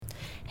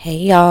Hey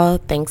y'all,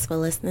 thanks for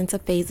listening to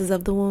Phases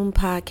of the Womb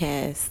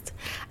podcast.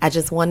 I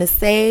just want to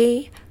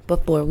say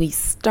before we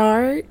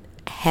start,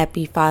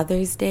 happy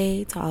Father's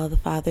Day to all the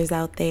fathers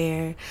out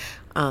there.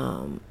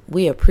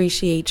 We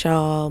appreciate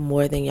y'all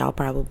more than y'all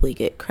probably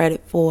get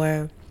credit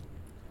for.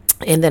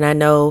 And then I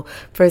know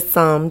for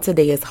some,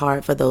 today is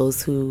hard for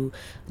those who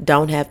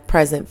don't have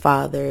present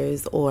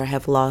fathers or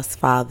have lost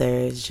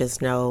fathers.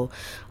 Just know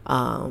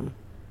I'm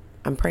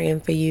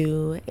praying for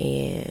you,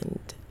 and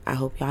I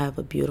hope y'all have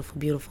a beautiful,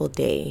 beautiful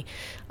day.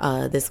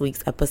 This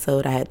week's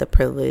episode, I had the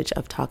privilege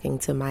of talking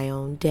to my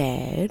own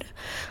dad.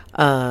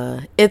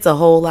 It's a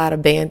whole lot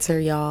of banter,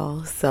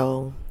 y'all,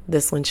 so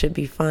this one should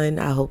be fun.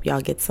 I hope y'all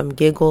get some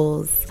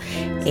giggles,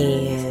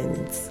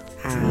 and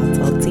I'll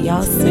talk to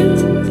y'all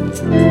soon.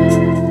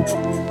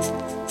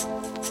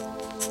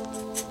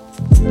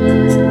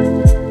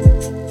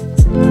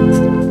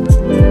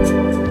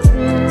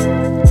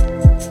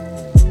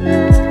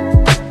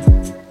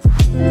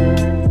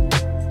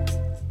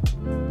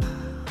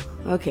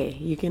 Okay,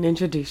 you can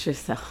introduce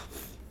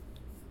yourself.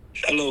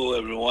 Hello,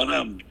 everyone.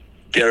 I'm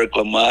Derek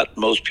Lamont.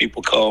 Most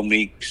people call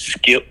me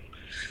Skip.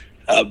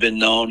 I've been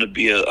known to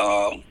be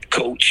a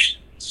coach,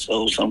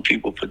 so some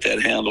people put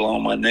that handle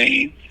on my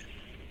name.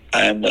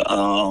 I'm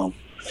the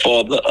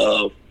father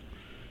of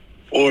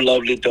four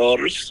lovely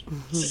daughters,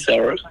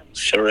 Sarah,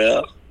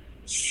 Sherelle,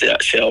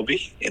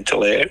 Shelby, and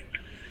Talaire,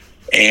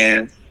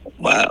 and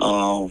my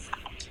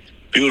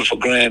beautiful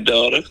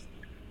granddaughter,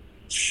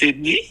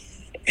 Sydney,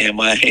 and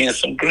my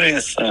handsome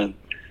grandson.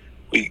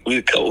 He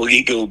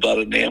goes by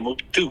the name of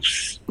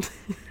Deuce.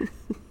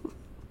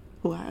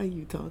 Why are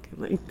you talking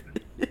like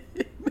that?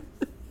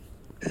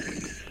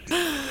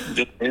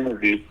 The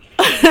interview.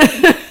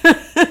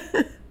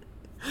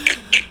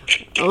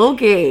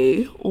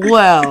 Okay,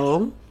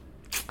 well,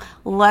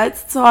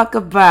 let's talk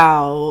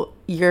about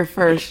your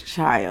first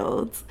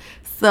child.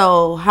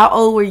 So, how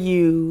old were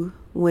you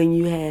when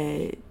you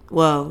had,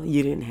 well,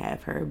 you didn't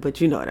have her, but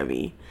you know what I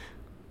mean,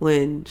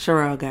 when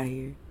Sherelle got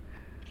here?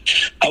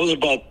 I was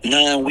about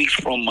 9 weeks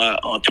from my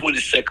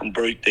 22nd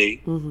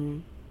birthday,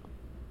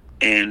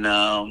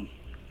 and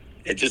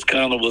it just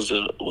kind of was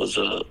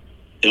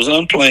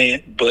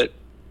unplanned. But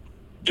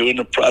during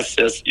the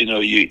process,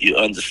 you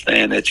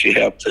understand that you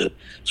have to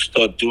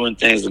start doing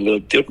things a little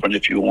different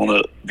if you want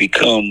to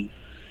become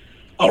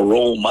a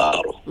role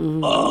model,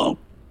 or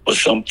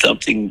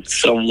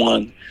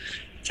someone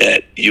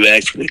that you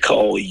actually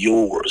call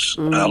yours.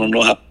 I don't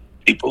know how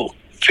people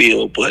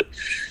feel, but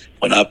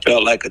when I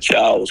felt like a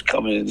child was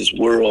coming in this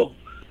world,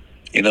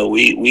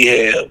 we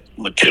have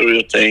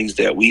material things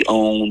that we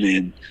own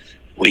and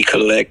we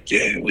collect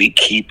and we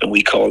keep and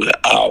we call it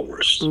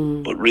ours.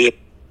 But really,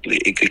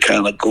 it could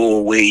kind of go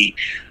away.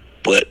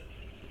 But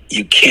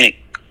you can't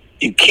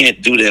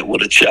do that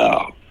with a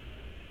child.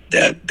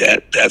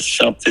 That's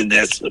something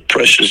that's a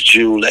precious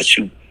jewel that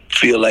you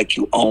feel like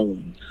you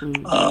own.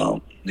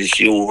 It's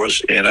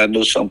yours. And I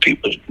know some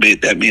people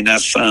that may not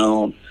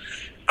sound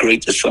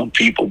great to some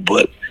people,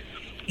 but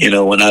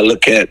when I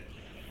look at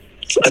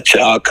a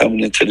child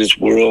coming into this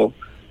world,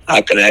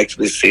 I could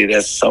actually say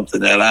that's something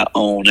that I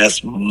own.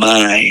 That's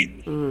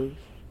mine.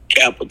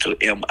 Capital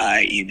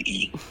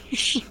MINE.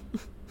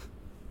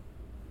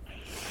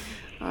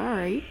 All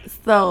right.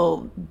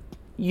 So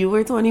you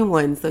were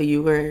 21, so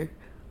you were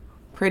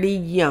pretty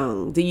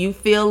young. Do you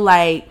feel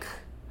like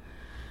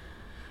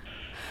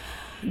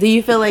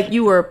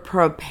you were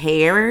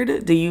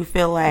prepared? Do you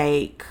feel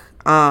like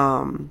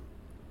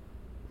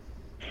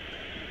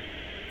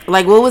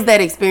what was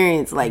that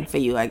experience like for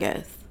you, I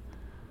guess?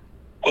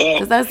 Well,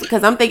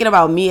 because I'm thinking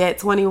about me at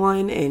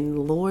 21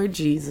 and Lord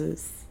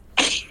Jesus.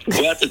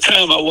 Well, at the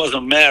time I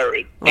wasn't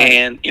married,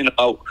 right. And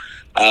I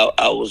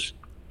was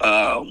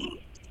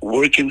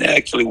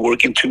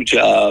working two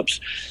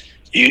jobs.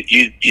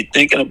 You're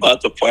thinking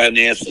about the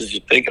finances.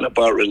 You're thinking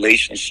about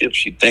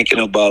relationships. You're thinking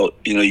about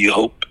you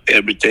hope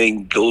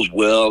everything goes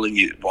well, and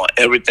you want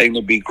everything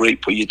to be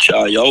great for your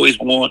child. You always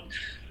want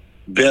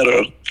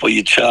better for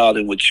your child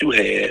than what you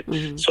had.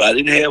 So I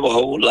didn't have a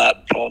whole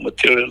lot from a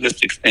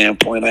materialistic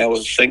standpoint. I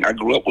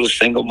grew up with a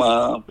single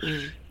mom,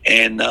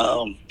 and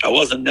I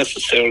wasn't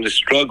necessarily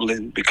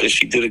struggling because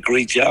she did a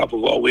great job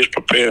of always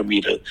preparing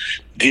me to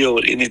deal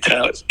with any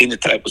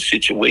type of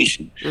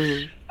situation.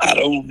 I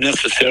don't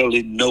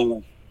necessarily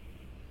know,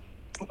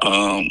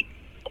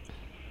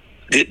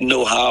 didn't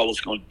know how I was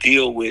going to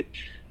deal with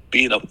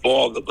being a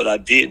father, but I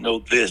did know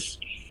this,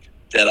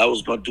 that I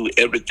was going to do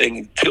everything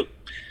it took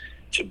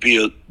to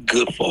be a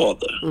good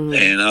father.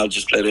 And I'll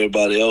just let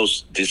everybody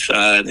else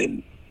decide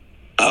and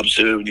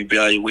observe and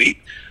evaluate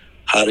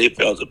how they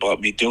felt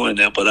about me doing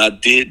that. But I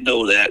did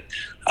know that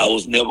I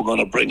was never going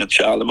to bring a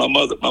child. And my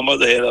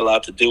mother had a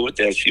lot to do with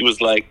that. She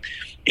was like,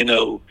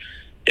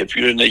 if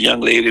you're a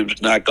young lady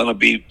who's not going to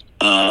be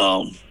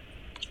a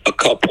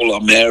couple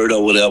or married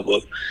or whatever,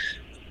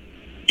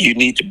 you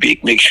need to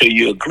make sure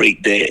you're a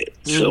great dad.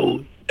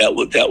 So that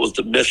was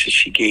the message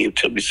she gave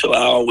to me. So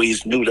I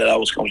always knew that I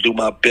was going to do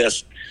my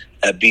best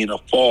at being a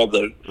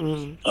father.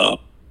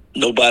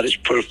 Nobody's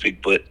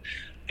perfect, but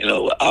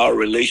our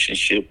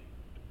relationship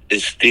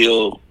is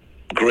still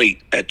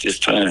great at this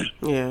time.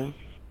 Yeah.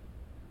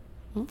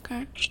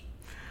 Okay.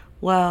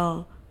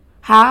 Well,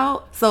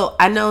 how, so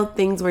I know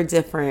things were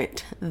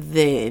different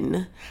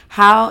then.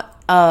 How,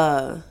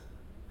 I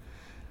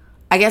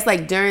guess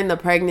like during the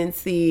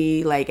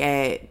pregnancy, like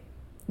at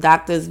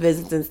doctor's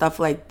visits and stuff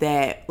like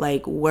that,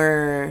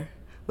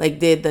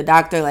 did the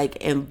doctor like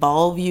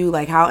involve you?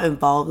 Like how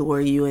involved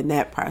were you in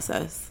that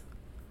process?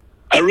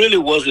 I really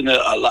wasn't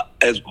a lot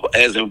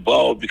as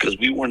involved because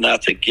we were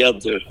not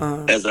together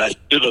as I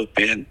should have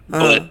been.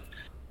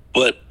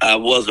 But I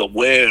was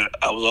aware.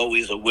 I was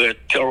always aware.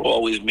 Carol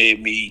always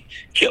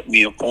kept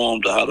me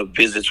informed of how the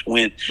visits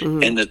went,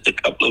 and the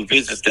couple of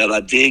visits that I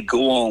did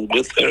go on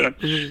with her,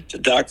 the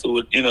doctor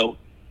would,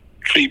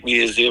 treat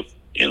me as if,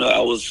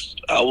 I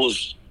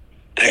was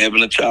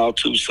having a child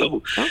too.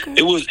 So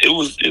it was,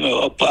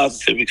 a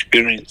positive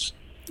experience.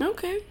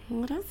 Okay,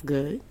 well that's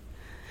good.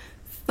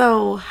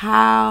 So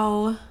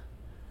how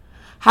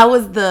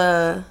was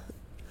the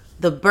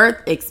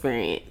birth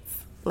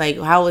experience? Like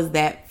how was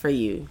that for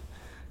you?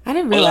 I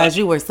didn't realize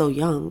you were so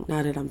young.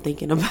 Now that I'm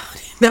thinking about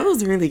it, that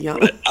was really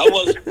young.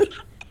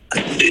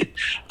 I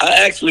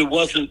actually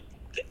wasn't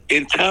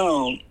in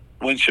town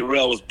when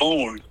Sherelle was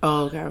born.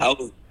 Oh, okay.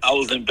 I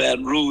was in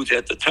Baton Rouge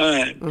at the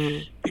time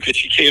because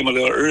she came a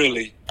little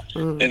early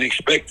than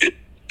expected.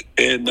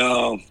 And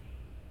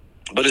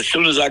but as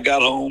soon as I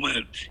got home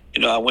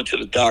and I went to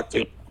the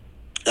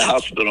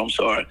hospital. I'm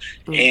sorry,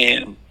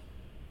 and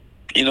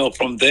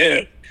from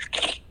there,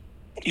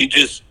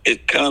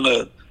 it kind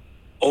of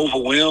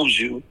overwhelms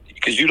you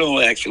because you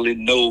don't actually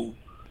know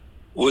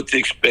what to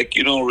expect.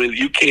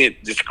 You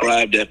can't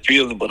describe that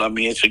feeling, but I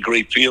mean, it's a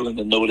great feeling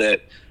to know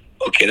that,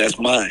 okay, that's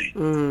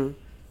mine.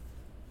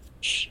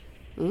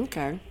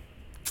 Okay.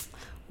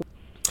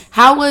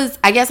 How was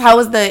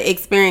the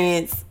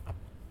experience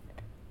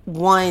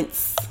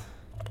once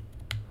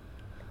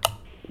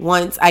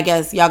I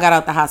guess y'all got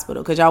out the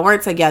hospital? Because y'all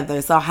weren't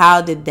together. So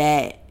how did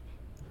that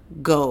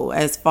go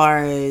as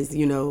far as,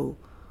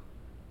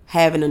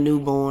 having a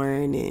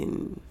newborn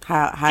and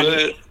how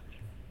did...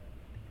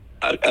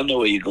 I know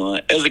where you're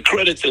going. As a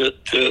credit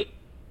to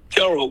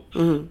Terrell,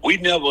 we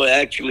never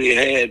actually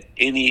had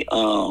any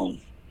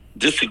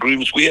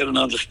disagreements. We had an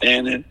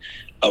understanding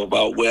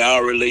about where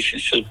our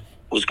relationship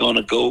was going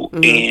to go.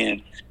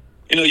 And,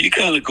 you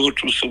kind of go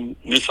through some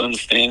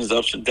misunderstandings,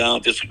 ups and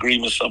downs,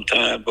 disagreements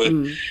sometimes, but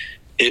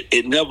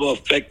it never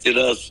affected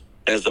us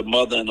as a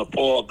mother and a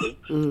father.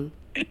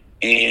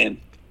 And,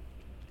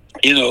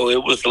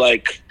 it was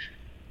like,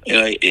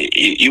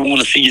 you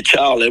want to see your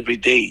child every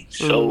day.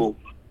 So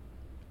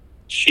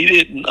she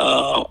didn't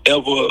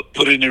ever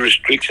put any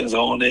restrictions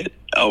on it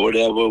or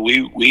whatever.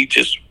 We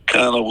just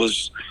kind of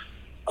was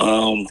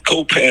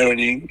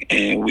co-parenting,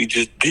 and we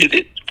just did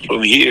it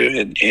from here.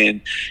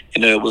 And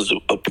it was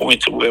a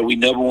point to where we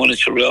never wanted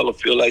Sherelle to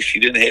feel like she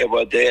didn't have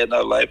her dad in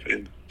our life,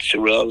 and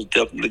Sherelle was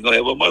definitely going to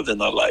have her mother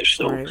in our life.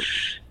 So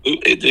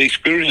the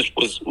experience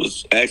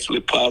was actually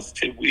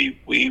positive.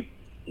 We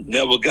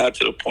never got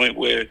to the point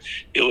where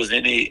it was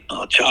any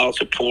child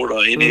support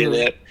or any of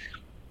that.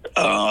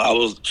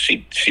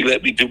 She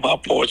let me do my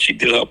part. She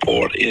did her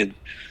part, and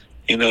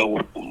and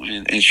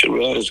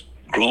Sherelle has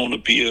grown to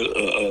be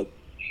a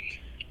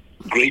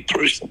great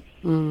person.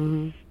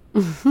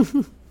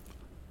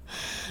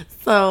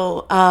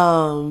 So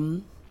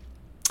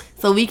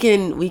we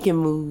can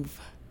move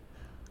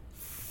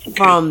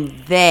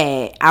from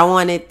that.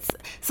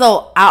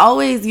 So I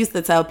always used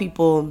to tell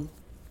people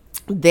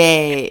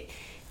that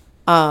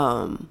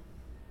I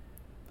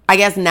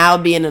guess now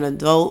being an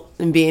adult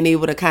and being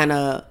able to kind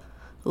of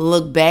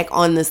look back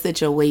on the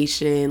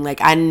situation,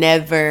 like I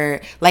never,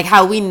 like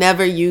how we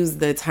never use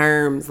the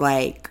terms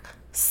like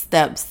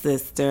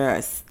stepsister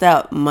or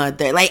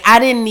stepmother. Like I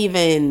didn't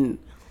even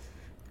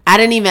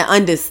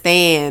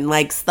understand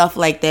like stuff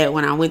like that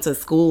when I went to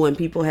school and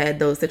people had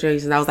those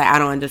situations. I was like, I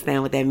don't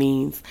understand what that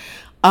means.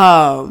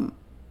 But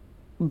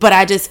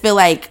I just feel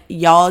like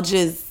y'all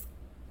just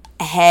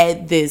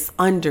had this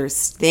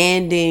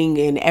understanding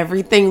and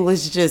everything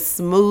was just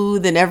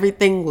smooth and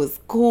everything was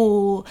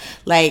cool.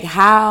 Like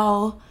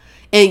how,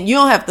 and we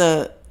don't have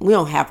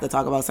to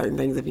talk about certain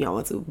things if you don't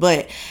want to,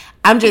 but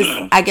how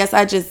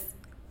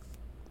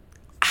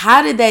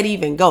did that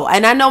even go?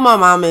 And I know my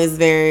mama is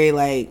very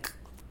like,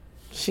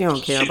 she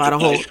don't care about a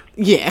whole...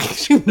 Yeah,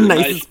 she's the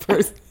nicest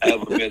person I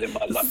ever met in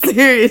my life.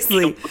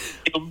 Seriously.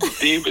 From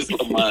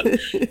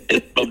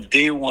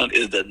day one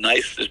is the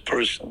nicest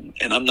person.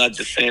 And I'm not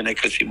just saying that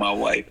because she's my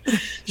wife.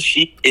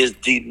 She is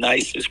the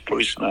nicest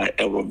person I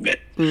ever met.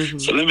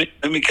 So let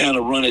me kind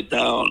of run it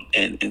down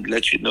and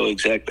let you know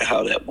exactly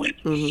how that went.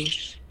 When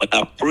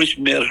I first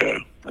met her,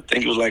 I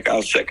think it was like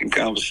our second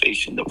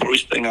conversation. The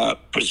first thing I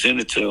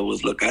presented to her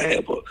was, look, I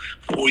have a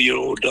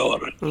 4-year-old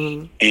daughter.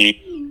 And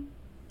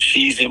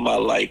she's in my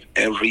life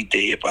every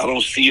day. If I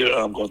don't see her,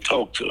 I'm going to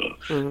talk to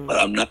her. But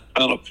I'm not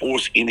trying to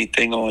force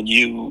anything on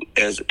you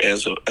as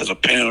a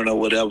parent or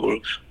whatever.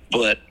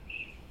 But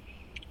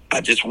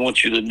I just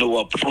want you to know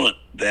up front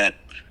that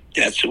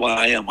that's who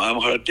I am. I'm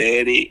her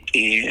daddy,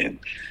 and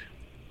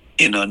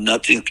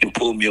nothing can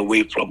pull me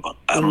away from her.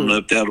 I don't know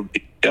if that'll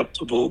be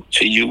acceptable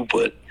to you,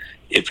 but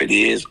if it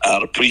is,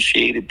 I'd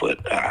appreciate it. But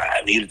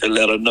I needed to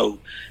let her know.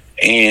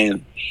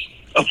 And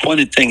a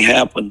funny thing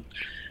happened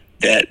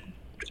that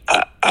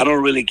I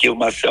don't really give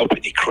myself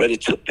any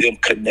credit to them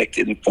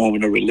connecting and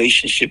forming a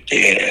relationship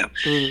they have,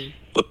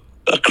 but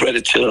a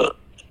credit to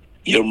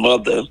your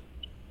mother,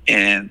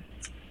 and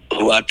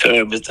who I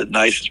term is the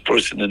nicest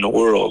person in the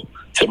world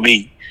to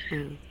me.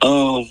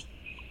 I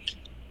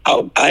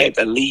had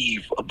to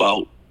leave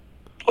about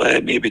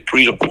maybe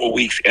 3 to 4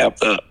 weeks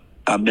after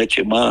I met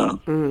your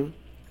mom,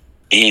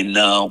 and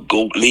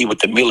go leave with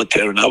the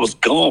military. And I was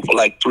gone for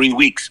like 3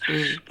 weeks,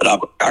 but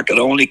I could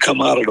only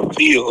come out of the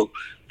field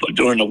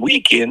during the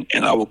weekend,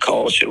 and I would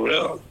call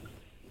Sherelle,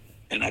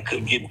 and I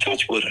couldn't get in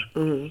touch with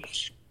her.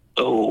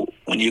 So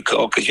when you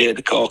call, because you had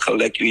to call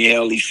collect, you had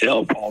all these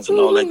cell phones and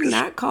all that.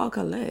 Not call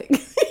collect.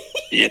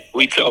 Yeah,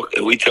 we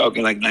talking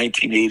like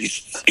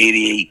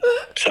 1988,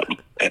 something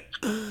like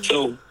that.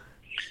 So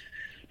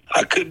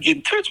I couldn't get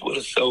in touch with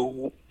her.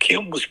 So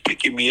Kim was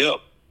picking me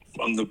up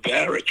from the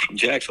barracks, from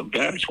Jackson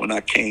Barracks, when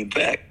I came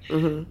back.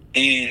 And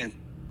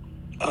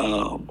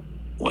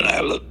when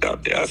I looked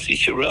out there, I see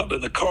Sherelle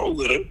in the car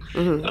with her.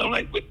 And I'm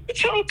like,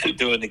 what y'all two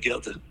doing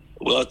together?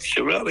 Well,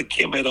 Sherelle and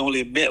Kim had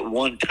only met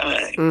one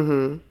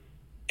time.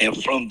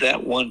 And from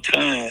that one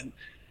time,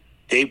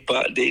 they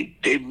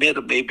met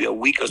maybe a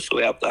week or so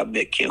after I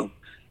met Kim.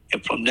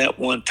 And from that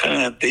one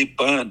time, they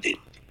bonded.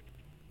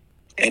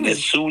 And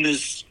as soon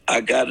as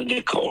I got in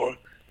the car,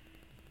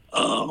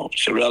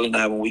 Sherelle and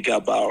I, when we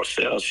got by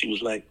ourselves, she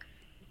was like,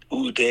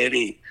 "Ooh,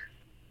 Daddy,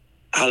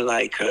 I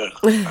like her.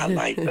 I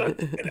like her.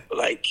 And I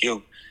like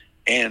Kim."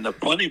 And the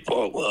funny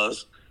part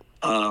was,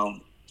 I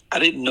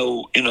didn't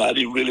know, I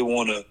didn't really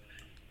want to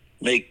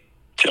make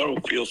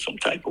Cheryl feel some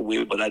type of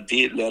way, but I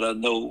did let her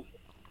know.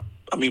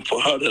 I mean, for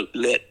her to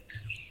let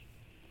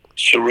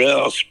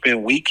Sherelle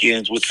spend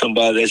weekends with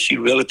somebody that she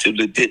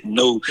relatively didn't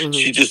know,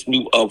 she just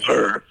knew of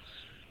her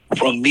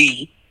from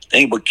me.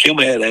 But Kim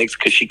had asked,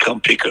 could she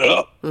come pick her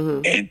up?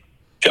 And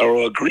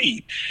Cheryl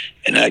agreed.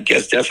 And I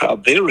guess that's how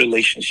their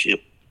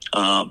relationship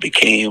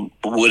became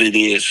what it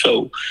is.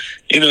 So,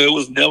 it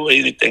was never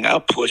anything I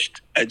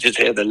pushed. I just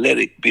had to let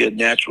it be a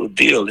natural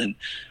deal. And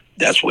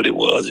that's what it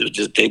was. It was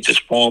just, they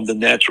just formed a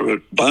natural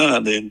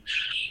bond. And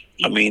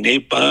I mean, their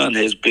bond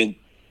has been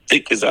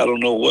thick as I don't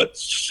know what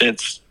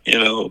since,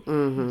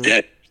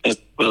 that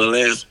for the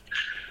last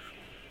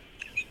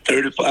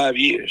 35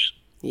 years.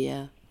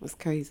 Yeah, it's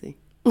crazy.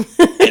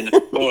 And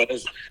as far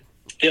as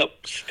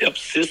step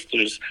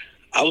sisters,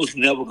 I was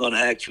never going to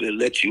actually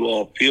let you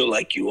all feel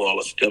like you all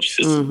are step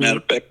sisters. Matter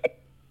of fact,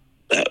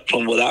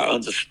 from what I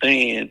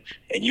understand,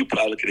 and you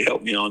probably could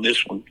help me on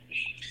this one,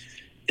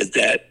 is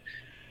that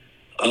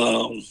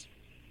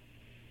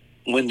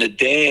when the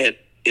dad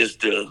is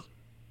the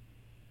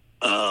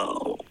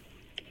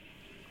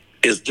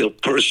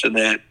person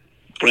that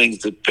brings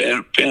the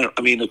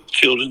the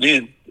children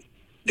in,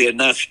 they're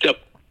not step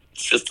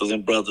sisters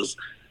and brothers.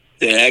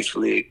 They're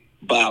actually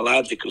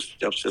biological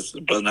stepsisters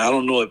and brothers. Now, I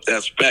don't know if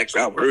that's facts.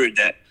 I've heard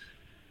that.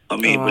 I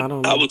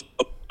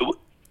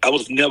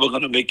was never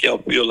gonna make y'all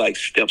feel like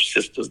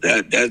stepsisters.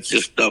 That's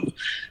just stuff.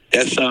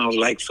 That sounds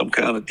like some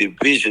kind of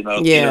division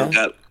of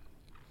got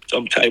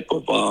some type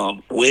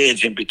of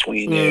wedge in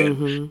between there.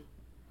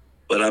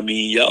 But I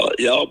mean,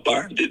 y'all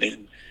bonded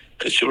in,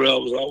 because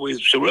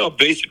Sherelle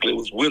basically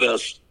was with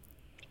us,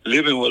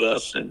 living with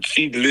us, and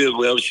she lived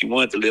wherever she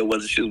wanted to live,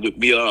 whether she was with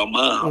me or her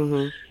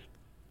mom.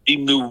 She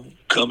knew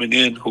coming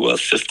in who her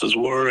sisters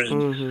were,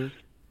 and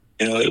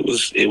it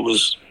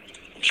was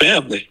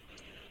family.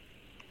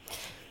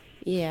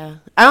 Yeah,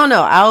 I don't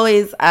know.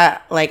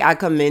 I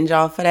commend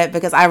y'all for that,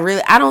 because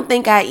I don't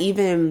think I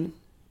even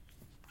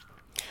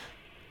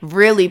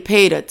really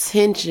paid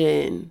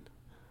attention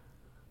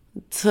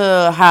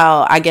to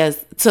how, I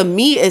guess, to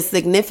me it's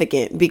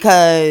significant,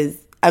 because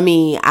I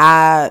mean,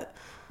 I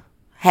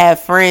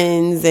have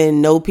friends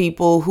and know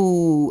people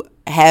who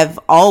have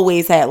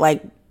always had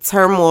like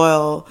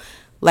turmoil,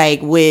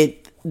 like with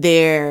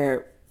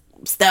their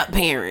step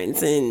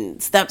parents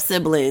and step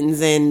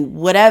siblings and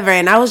whatever.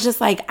 And I was just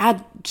like, I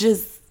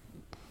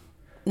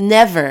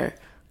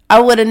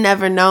would have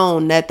never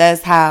known that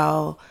that's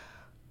how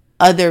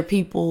other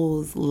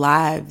people's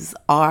lives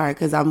are.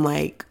 Cause I'm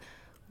like,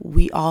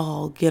 we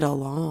all get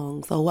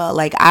along so well.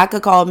 Like, I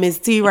could call Miss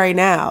T right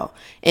now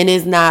and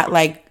it's not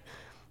like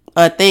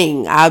a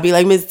thing. I'll be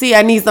like, Miss T,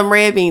 I need some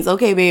red beans.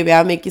 Okay, baby,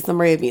 I'll make you some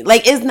red beans.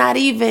 Like, it's never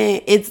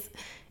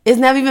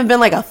even been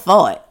like a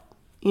thought,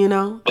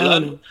 Well,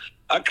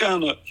 I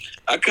kind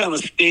of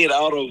stayed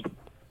out of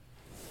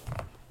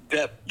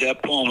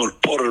that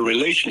part of the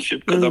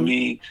relationship, because I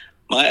mean,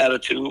 my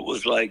attitude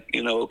was like,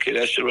 okay,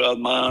 that's Sherelle's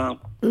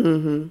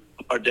mom,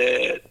 our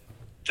dad,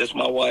 that's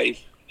my wife,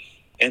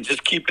 and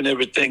just keeping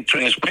everything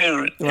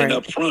transparent and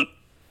upfront.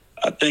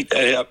 I think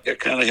that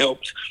kind of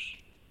helped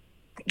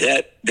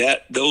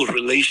those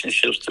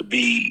relationships to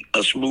be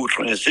a smooth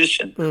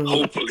transition,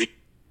 hopefully.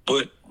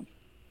 But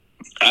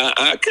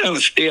I kind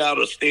of stayed out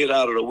of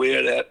the way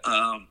of that.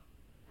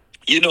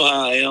 You know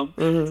how I am.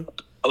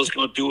 I was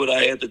going to do what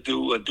I had to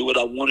do and do what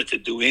I wanted to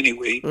do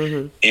anyway.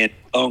 And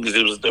as long as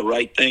it was the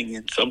right thing.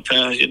 And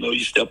sometimes, you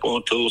step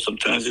on toes.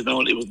 Sometimes you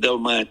don't. It was never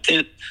my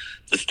intent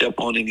to step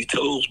on any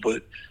toes.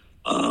 But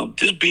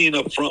just being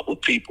upfront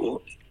with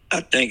people,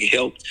 I think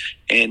helped.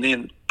 And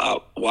then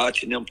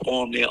watching them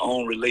form their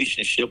own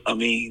relationship. I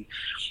mean,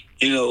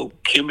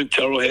 Kim and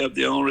Terrell have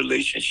their own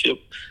relationship.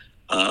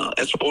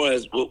 As far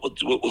as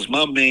what was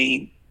my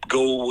main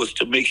goal was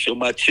to make sure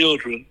my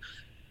children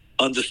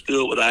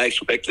understood what I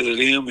expected of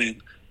them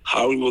and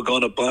how we were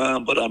going to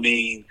bond. But I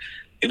mean,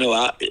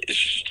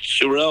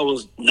 Sherelle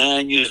was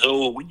 9 years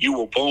old when you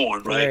were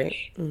born, right?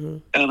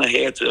 Kind of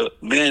had to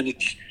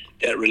manage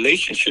that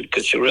relationship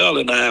because Sherelle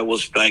and I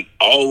was like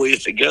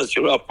always together.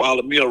 Sherelle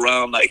followed me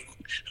around like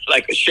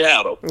a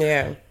shadow.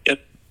 Yeah.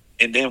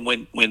 And then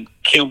when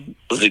Kim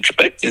was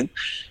expecting,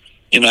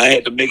 I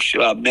had to make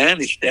sure I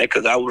managed that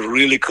because I was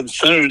really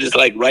concerned. It's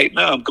like right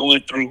now I'm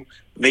going through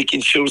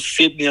making sure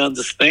Sydney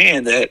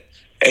understand that,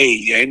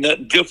 hey, ain't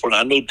nothing different.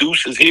 I know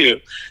Deuce is here,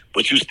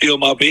 but you still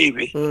my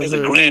baby as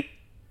a grand.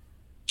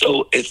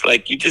 So it's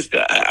like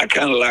I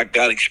kind of like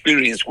got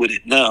experience with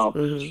it now.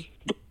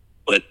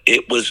 But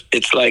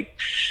it's like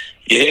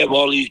you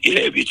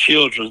have your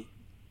children,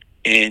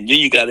 and then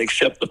you got to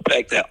accept the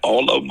fact that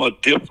all of them are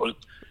different.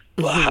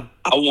 But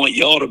I want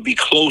y'all to be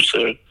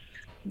closer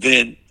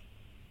than,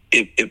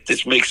 if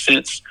this makes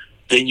sense,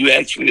 then you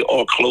actually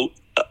are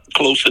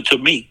closer to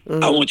me.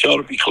 I want y'all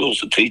to be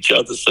closer to each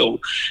other. So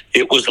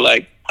it was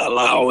like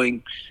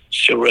allowing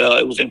Sherelle,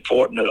 it was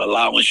important to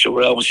allowing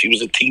Sherelle when she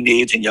was a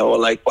teenager and y'all were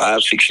like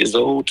 5, 6 years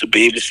old to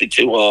babysit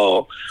you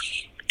all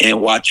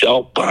and watch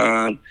y'all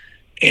bond.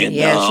 And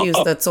she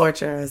used to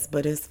torture us,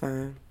 but it's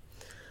fine.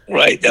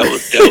 Right, that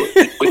was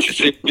what you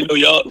said.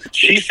 Y'all.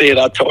 She said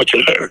I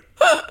tortured her,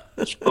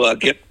 so I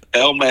guess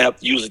I might have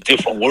to use a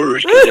different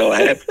word because y'all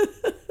happy.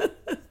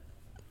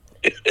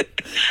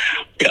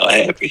 Y'all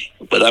happy,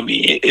 but I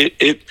mean,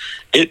 the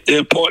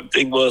important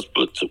thing was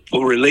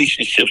for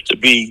relationships to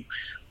be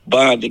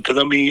bonding. Because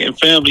I mean, in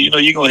family,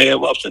 you're gonna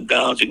have ups and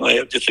downs, you're gonna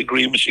have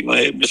disagreements, you're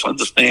gonna have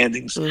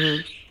misunderstandings,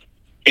 and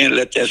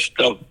let that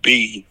stuff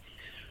be.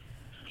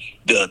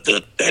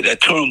 That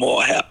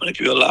turmoil happen. If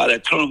you allow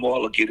that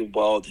turmoil to get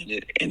involved in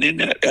it, and then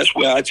that's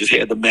where I just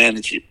had to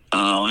manage it.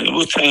 And it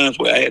was times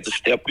where I had to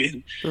step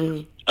in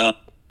and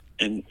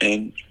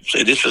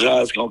say this is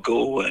how it's gonna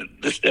go, and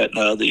this, that,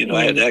 and the other.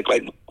 I had to act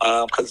like my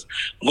mom because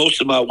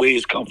most of my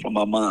ways come from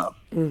my mom.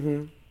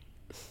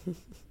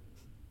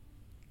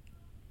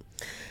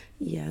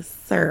 Yes,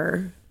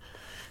 sir.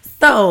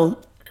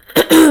 So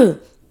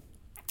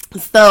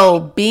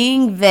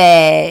being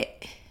that.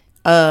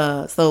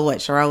 So what?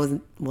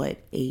 Sherelle was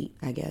 8,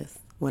 I guess,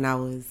 when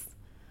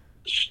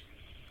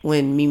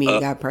Mimi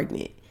got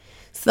pregnant.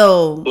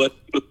 So, but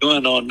it was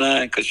going on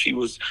 9 because she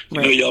was,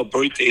 y'all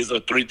birthdays are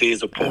 3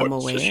 days apart. I'm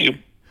aware. So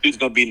she was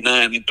gonna be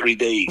 9 in 3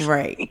 days.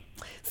 Right.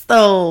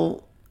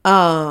 So,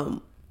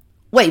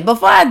 wait,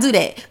 before I do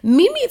that,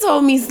 Mimi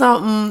told me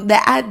something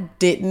that I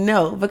didn't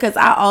know because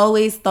I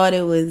always thought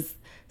it was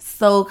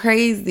so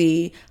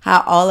crazy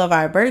how all of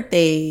our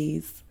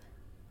birthdays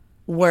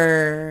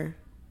were,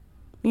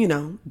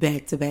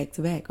 back to back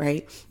to back,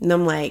 right? And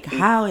I'm like,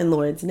 how in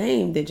Lord's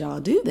name did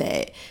y'all do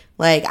that?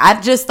 Like, I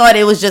just thought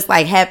it was just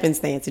like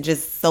happenstance. It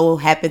just so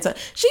happened to.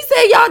 She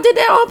said y'all did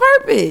that on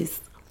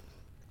purpose.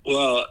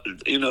 Well,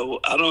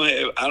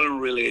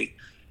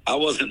 I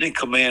wasn't in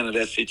command of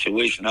that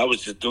situation. I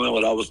was just doing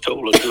what I was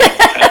told to do.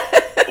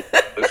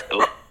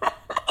 So,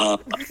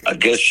 I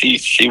guess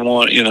she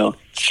wanted,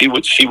 she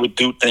would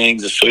do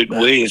things a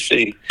certain way and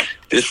say,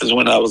 this is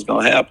when I was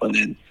going to happen.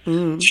 And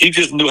she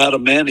just knew how to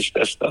manage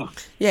that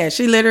stuff. Yeah,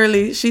 she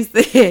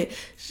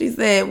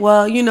said,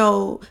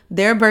 well,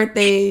 their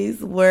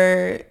birthdays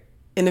were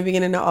in the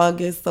beginning of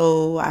August,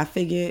 so I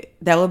figured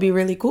that would be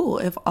really cool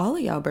if all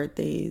of y'all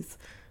birthdays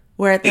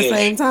were at the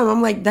same time.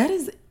 I'm like, that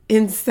is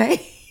insane.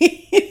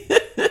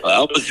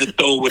 I was just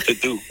told what to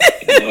do.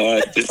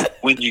 Just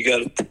when you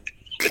got to.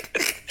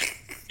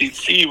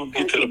 She even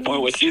get to the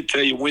point where she'll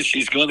tell you when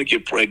she's going to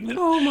get pregnant.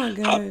 Oh, my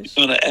gosh. How she's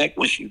going to act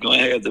when she's going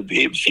to have the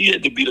baby. She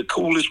had to be the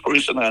coolest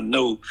person I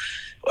know.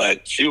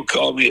 Like, she'll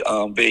call me,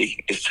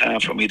 babe, it's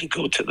time for me to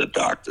go to the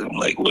doctor. I'm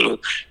like, well,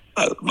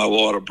 my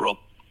water broke.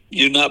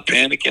 You're not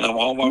panicking. I'm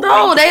on my way.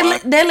 No,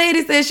 that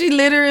lady said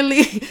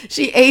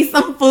she ate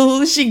some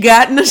food. She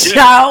got in the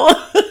shower.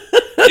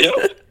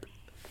 Yep.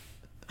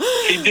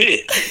 She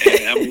did.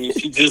 And, I mean,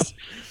 she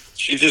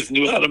just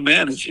knew how to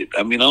manage it.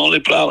 I mean, the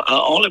only time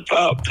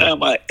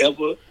I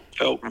ever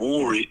felt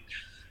worried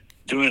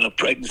during a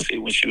pregnancy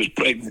when she was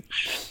pregnant,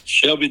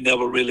 Shelby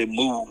never really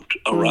moved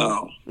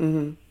around.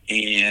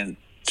 And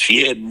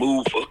she hadn't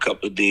moved for a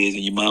couple of days,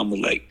 and your mom was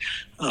like,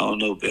 I don't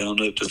know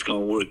if this is going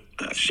to work.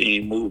 She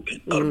ain't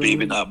moving. Or the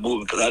baby not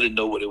moving, because I didn't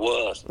know what it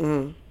was.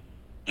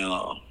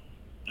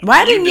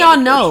 Why didn't y'all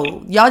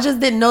know? Y'all just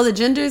didn't know the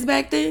genders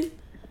back then?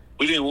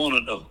 We didn't want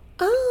to know.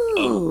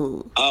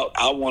 Oh.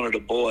 I wanted a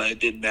boy. It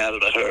didn't matter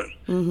to her.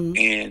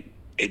 And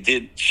it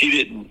did. She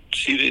didn't.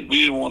 We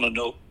didn't want to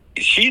know.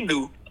 She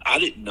knew. I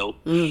didn't know.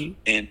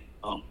 And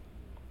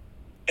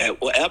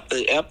well,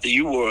 after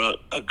you were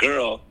a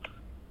girl,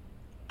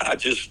 I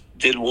just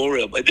didn't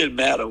worry about it. It didn't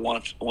matter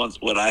once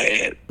what I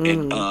had.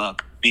 Mm-hmm.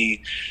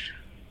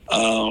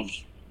 Um,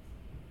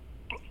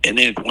 and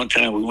then one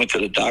time we went to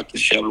the doctor,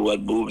 Shelby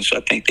wasn't moving, so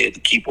I think they had to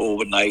keep her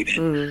overnight.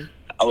 And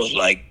I was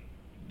like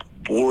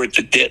worried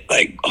to death,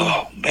 like,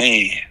 oh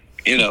man,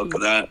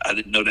 because I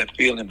didn't know that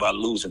feeling about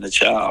losing a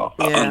child,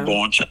 an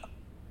unborn child.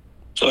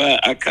 So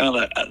I kind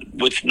of,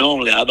 which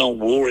normally I don't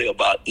worry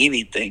about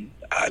anything.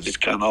 I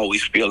just kind of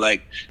always feel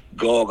like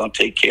God gonna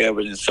take care of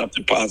it and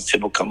something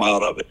positive will come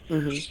out of it.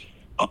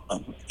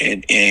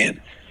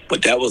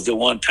 But that was the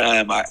one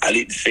time I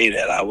didn't say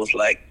that. I was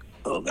like,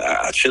 oh,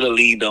 I should have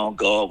leaned on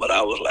God, but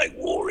I was like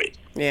worried.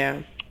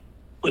 Yeah.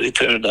 But it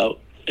turned out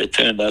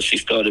she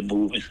started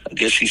moving. I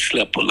guess she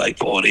slept for like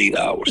 48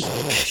 hours.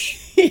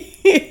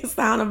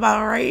 Sound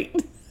about right.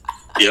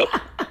 Yep.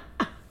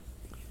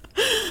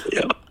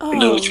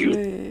 Oh, she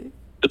was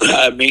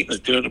high maintenance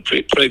during the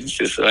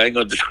pregnancy, so I ain't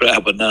gonna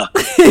describe her now.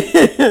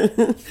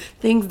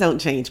 Things don't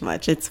change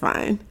much. It's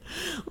fine.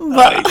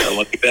 But I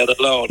want to keep that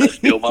alone. That's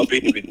still my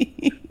baby.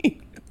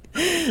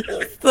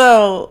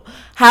 So,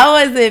 how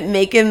was it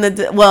making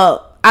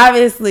well,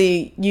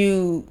 obviously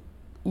you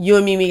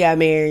and Mimi got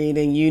married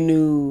and you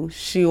knew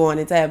she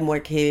wanted to have more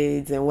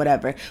kids and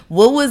whatever.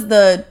 What was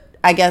the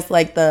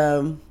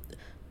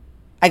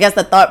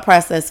thought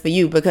process for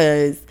you?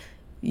 Because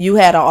you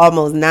had an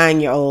almost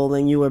 9-year-old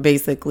and you were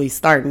basically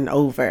starting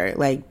over.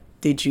 Like,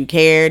 did you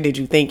care? Did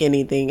you think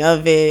anything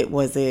of it?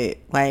 Was it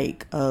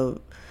how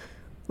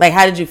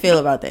did you feel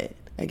about that?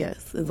 I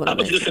guess is what I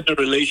was just in a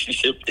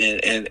relationship,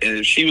 and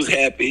if she was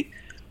happy,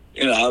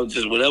 I was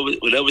just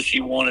whatever she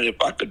wanted.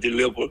 If I could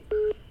deliver,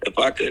 if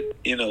I could,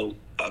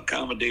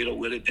 accommodate her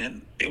with it,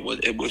 then it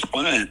was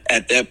fine.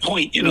 At that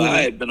point,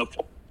 I had been a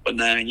father for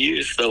 9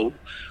 years, so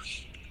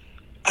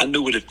I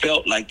knew what it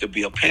felt like to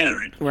be a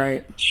parent.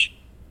 Right.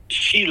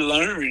 She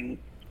learned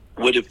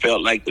what it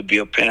felt like to be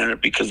a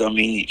parent because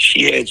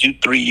she had you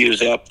 3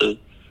 years after,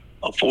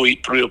 3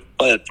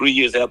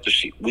 years after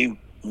we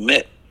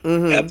met.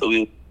 After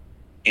we.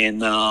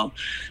 And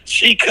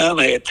she kind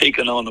of had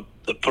taken on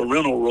the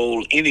parental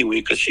role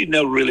anyway, because she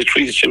never really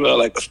treated Sherelle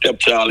like a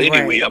stepchild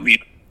anyway. Right.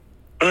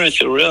 Her and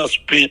Sherelle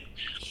spent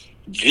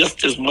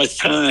just as much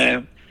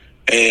time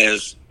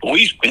as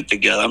we spent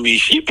together.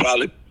 She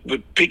probably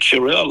would pick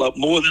Sherelle up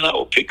more than I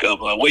would pick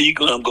up. Like, where you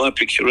going? I'm going to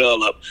pick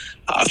Sherelle up.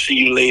 I'll see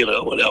you later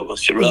or whatever.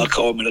 Sherelle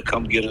called me to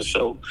come get her.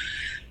 So,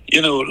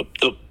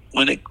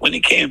 when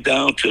it came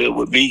down to it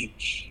with me,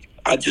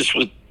 I just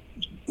was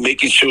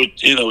making sure,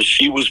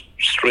 she was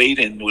straight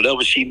and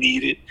whatever she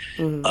needed.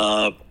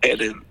 Had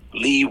to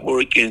leave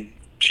work and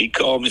she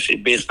called me and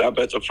said, "Best stop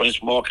at the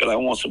French market. I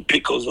want some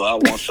pickles or I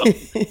want some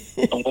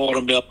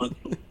watermelon.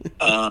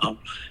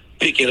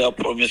 Pick it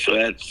up for me."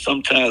 So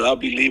sometimes I'll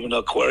be leaving the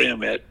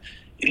aquarium at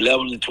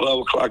 11 and 12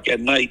 o'clock at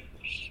night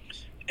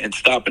and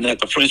stopping at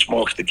the French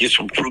market to get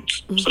some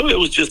fruits. So it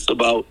was just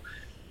about,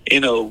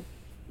 being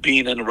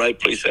in the right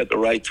place at the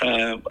right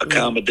time,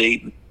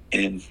 accommodating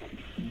and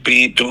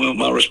doing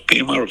my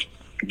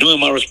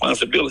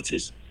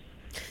responsibilities.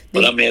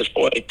 But as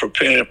far as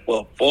preparing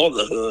for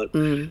fatherhood,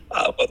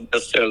 I wasn't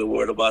necessarily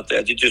worried about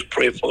that. You just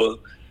pray for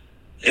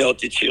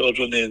healthy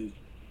children, and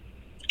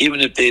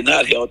even if they're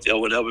not healthy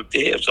or whatever, if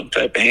they have some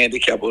type of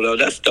handicap or whatever,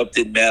 that stuff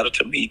didn't matter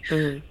to me.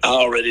 I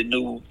already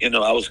knew,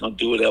 I was going to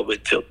do whatever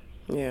it took.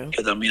 Yeah.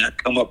 Because I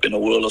come up in a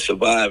world of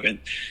surviving,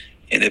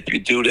 and if you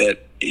do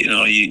that,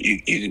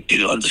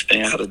 you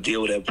understand how to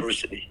deal with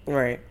adversity.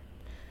 Right.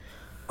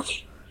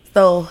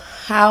 So,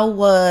 how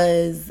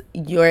was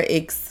your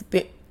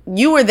experience?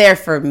 You were there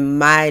for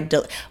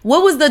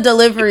what was the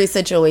delivery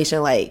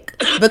situation like?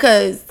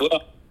 Because, go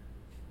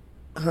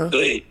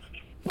ahead.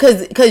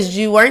 Because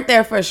you weren't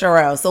there for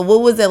Sherelle. So, what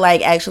was it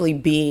like actually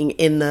being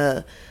in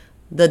the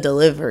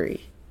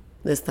delivery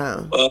this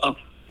time? Well,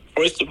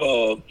 first of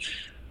all,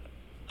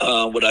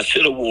 what I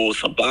should have wore was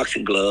some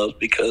boxing gloves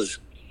because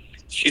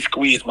she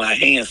squeezed my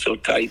hand so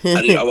tight.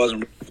 I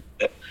wasn't,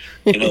 but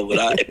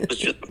it was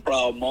just a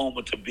proud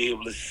moment to be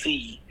able to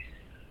see,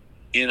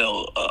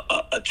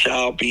 a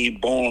child being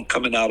born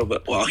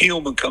a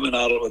human coming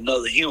out of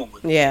another human.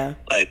 Yeah.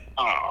 Like,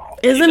 oh.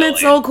 Isn't it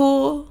so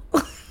cool?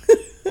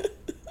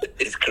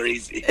 It's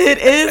crazy. It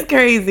is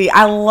crazy.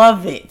 I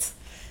love it.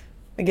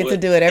 I get to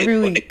do it every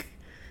week.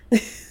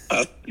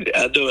 I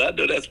know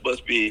that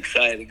must be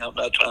exciting. I'm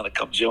not trying to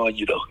come join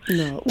you though.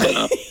 No.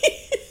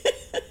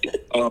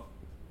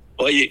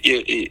 But,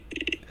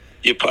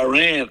 your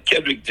parent,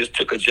 Kendrick, just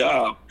took a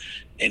job,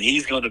 and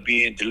he's going to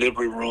be in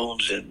delivery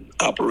rooms and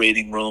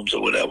operating rooms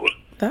or whatever.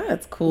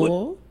 That's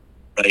cool.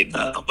 Right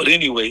now. But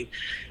anyway,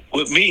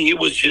 with me, it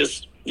was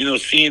just,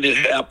 seeing it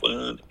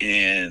happen,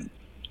 and,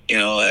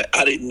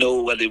 I didn't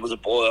know whether it was a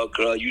boy or a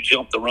girl. You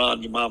jumped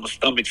around your mama's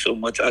stomach so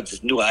much, I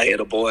just knew I had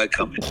a boy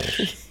coming.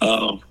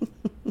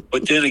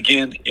 But then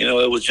again,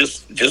 it was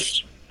just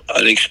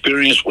an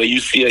experience where you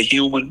see a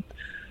human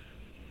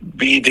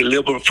being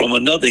delivered from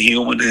another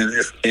human,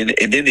 and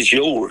then it's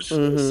yours.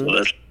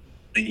 So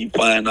and you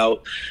find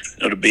out,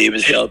 the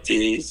baby's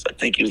healthy. I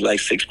think he was like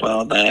 6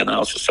 pounds 9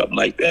 ounces or something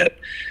like that,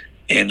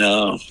 and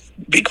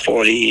big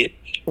forehead.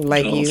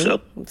 Like you.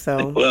 So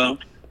well,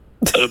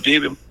 the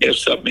baby have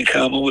something in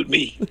common with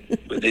me,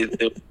 but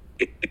the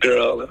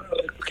girl.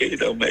 Okay,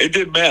 it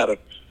didn't matter.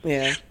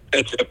 Yeah.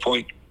 At that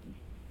point,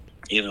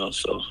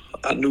 so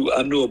I knew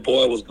a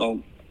boy was gonna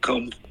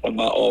come from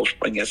my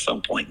offspring at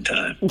some point in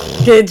time.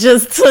 It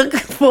just took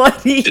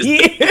 40 years.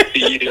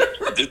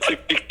 It took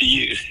 50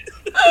 years.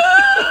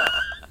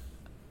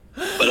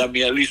 But I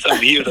mean, at least I'm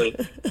here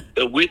to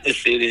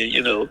witness it, and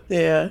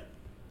Yeah.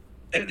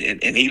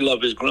 And he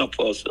loved his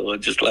grandpa, so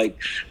just like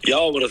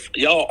y'all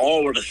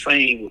all were the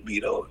same with me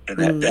though,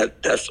 and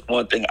that's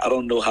one thing. I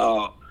don't know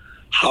how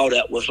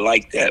that was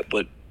like that,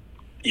 but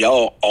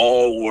y'all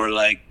all were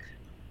like,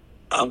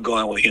 I'm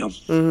going with him.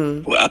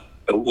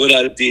 What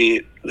I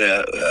did,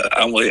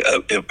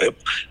 if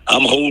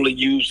I'm holding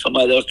you,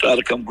 somebody else try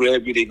to come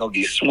grab you, they're gonna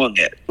get swung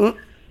at.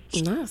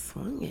 Not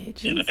swung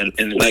at you.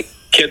 And like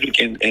Kendrick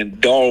and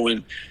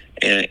Darwin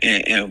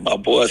and my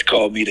boys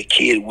called me the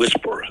kid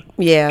whisperer.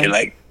 Yeah. And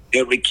like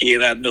every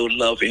kid I know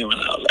love him,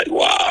 and I was like,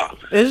 wow.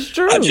 It's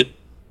true. It's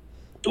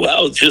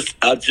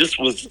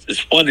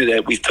funny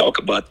that we talk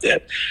about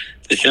that.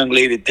 This young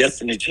lady,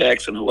 Destiny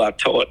Jackson, who I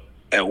taught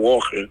at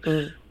Walker,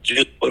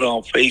 just put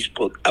on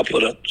Facebook, I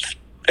put a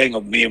thing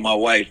of me and my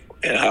wife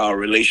and how our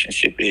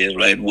relationship is,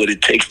 right? And what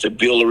it takes to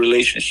build a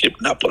relationship.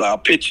 And I put our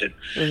picture.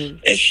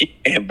 And she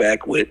came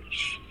back with,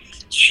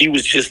 she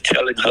was just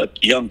telling her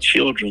young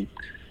children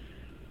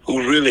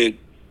who really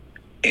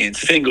in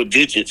single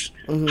digits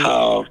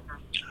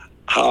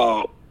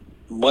how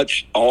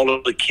much all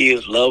of the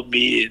kids love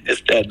me and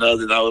this, that, and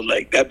other. And I was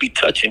like, that'd be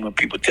touching when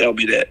people tell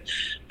me that.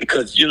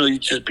 Because, you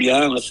just be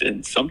honest.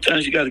 And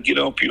sometimes you got to get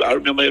on people. I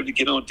remember having to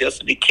get on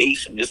Destiny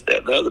Case and this, that,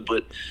 and the other.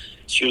 But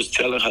she was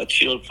telling her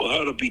children, for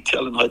her to be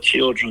telling her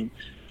children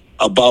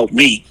about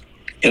me,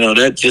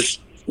 that just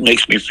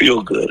makes me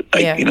feel good.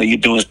 Like, you're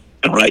doing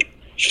something right.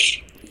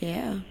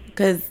 Yeah.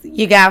 Because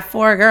you got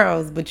 4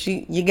 girls, but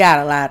you got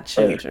a lot of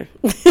children.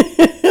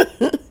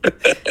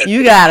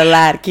 You got a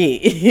lot of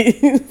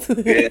kids.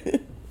 Yeah.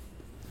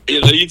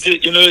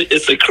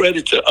 It's a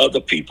credit to other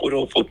people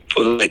though for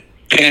like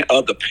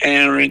other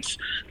parents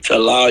to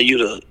allow you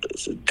to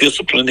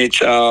discipline their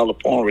child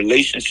upon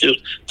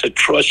relationships, to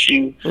trust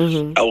you.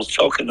 I was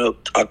talking to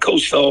I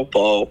coached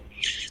softball.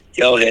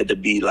 Y'all had to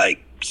be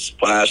like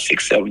 5,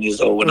 6, 7 years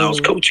old when I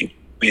was coaching.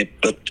 And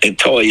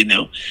Toya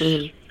now.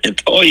 And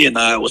Toya and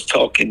I was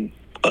talking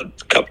a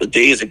couple of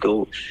days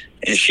ago,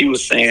 and she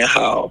was saying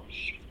how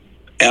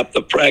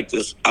after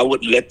practice, I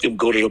wouldn't let them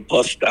go to the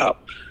bus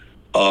stop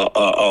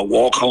or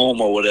walk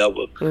home or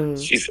whatever.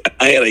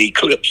 I had an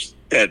Eclipse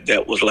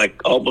that was like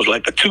almost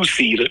like a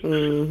 2-seater,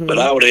 but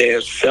I would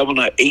have 7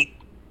 or 8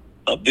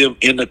 of them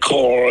in the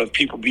car, and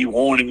people be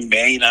warning me,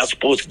 man, you're not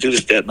supposed to do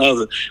this, that, and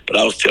other. But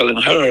I was telling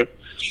her,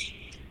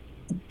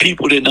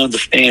 people didn't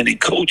understand in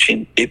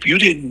coaching, if you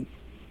didn't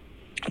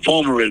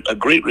form a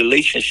great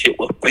relationship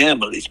with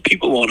families,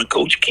 people want to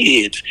coach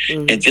kids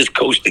and just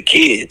coach the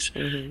kids.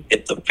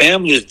 If the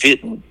families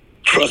didn't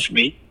trust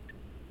me,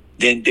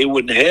 then they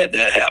wouldn't have had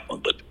that happen.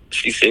 But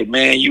she said,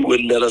 man, you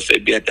wouldn't let us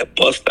be at that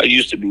bus stop. You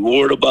used to be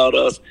worried about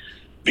us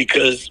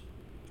because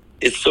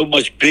it's so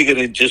much bigger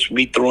than just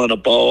me throwing a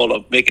ball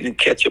or making them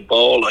catch a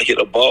ball or hit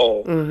a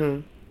ball.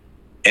 And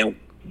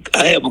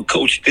I haven't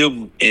coached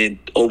them in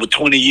over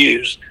 20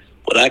 years,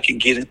 but I can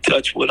get in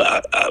touch with.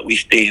 We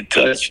stay in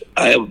touch.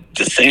 I have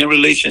the same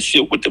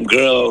relationship with them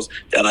girls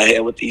that I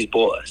have with these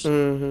boys.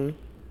 And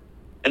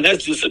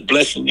that's just a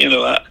blessing,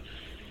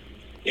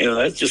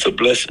 that's just a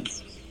blessing.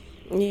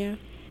 Yeah,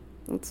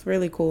 it's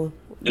really cool.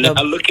 And I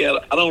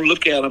don't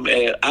look at them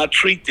as, I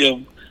treat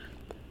them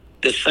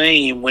the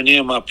same when they're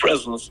in my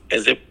presence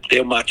as if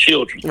they're my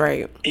children.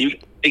 Right. And you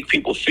make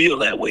people feel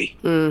that way.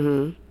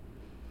 And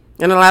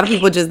a lot of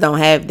people just don't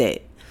have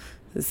that.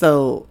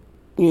 So,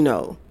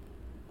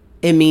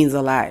 it means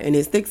a lot, and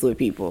it sticks with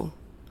people.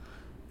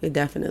 It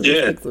definitely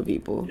sticks with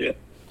people. Yeah.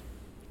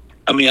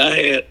 I mean,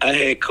 I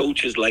had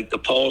coaches like the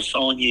Paul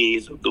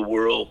Sauniers of the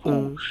world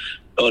who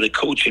started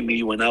coaching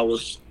me when I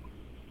was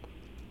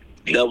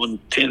 11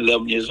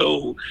 years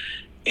old,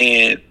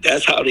 and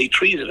that's how they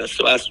treated us.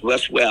 So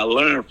that's where I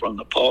learned from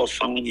the Paul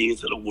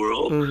Sauniers of the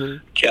world,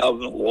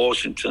 Calvin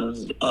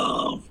Washington's,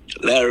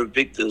 Larry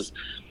Victor's.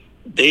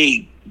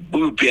 We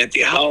would be at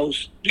their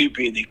house, we'd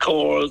be in their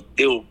cars,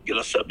 they would get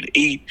us something to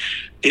eat.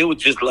 They would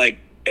just like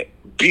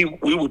we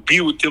would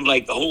be with them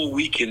like the whole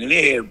weekend, and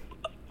they had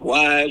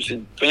wives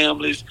and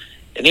families,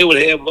 and they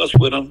would have us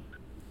with them.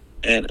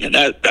 And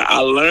I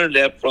learned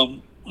that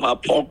from my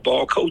park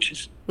ball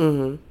coaches.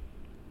 So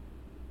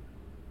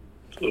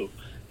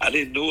I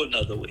didn't know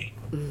another way.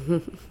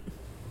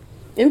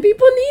 And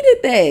people needed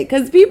that,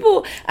 because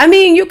people, I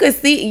mean, you could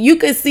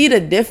see the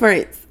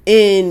difference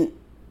in,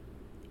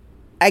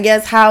 I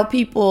guess, how I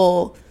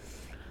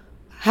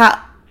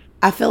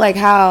feel like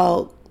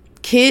how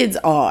kids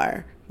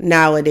are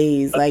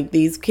nowadays. Like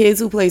these kids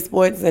who play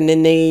sports and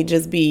then they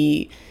just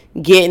be,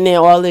 getting in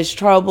all this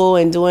trouble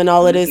and doing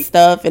all of this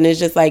stuff, and it's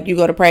just like you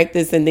go to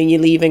practice and then you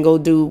leave and go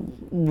do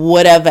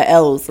whatever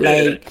else.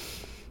 Like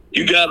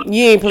you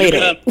ain't play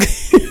that.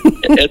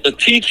 As a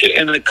teacher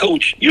and a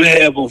coach, you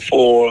have them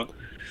for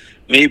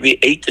maybe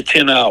 8 to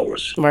 10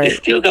 hours. Right. They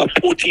still got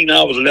 14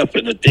 hours left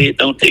in the day. It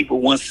don't take but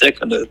 1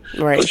 second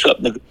for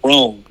something to go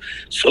wrong.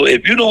 So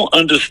if you don't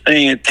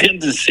understand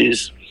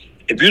tendencies,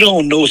 if you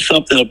don't know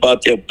something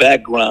about their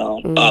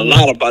background, a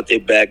lot about their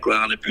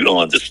background, if you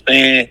don't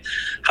understand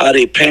how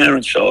their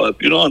parents are,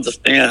 if you don't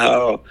understand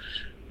how,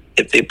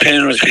 if their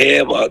parents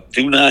have or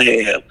do not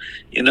have,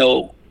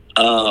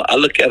 I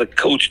look at a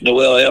coach,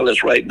 Noel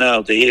Ellis, right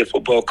now, the head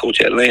football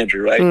coach at Landry,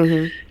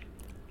 right?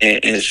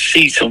 And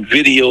see some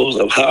videos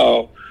of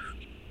how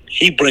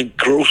he brings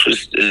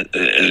groceries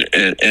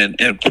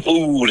and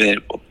food,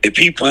 and if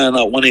he find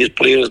out one of his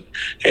players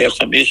have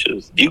some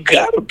issues, you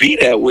got to be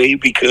that way,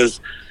 because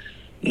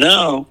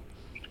now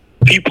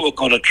people are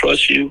going to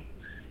trust you.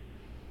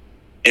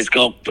 It's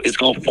going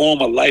to form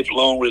a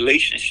lifelong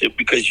relationship,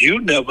 because you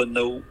never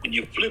know when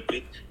you flip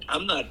it.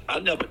 I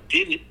never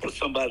did it for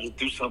somebody to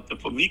do something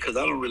for me, because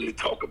I don't really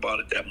talk about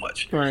it that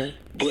much. Right.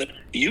 But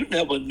you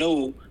never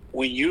know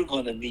when you're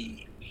going to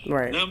need.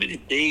 Right. How many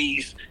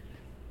days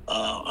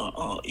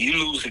you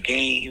lose a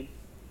game?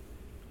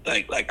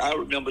 Like I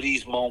remember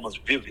these moments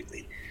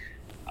vividly.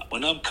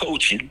 When I'm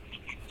coaching,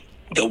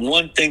 the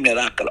one thing that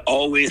I could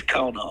always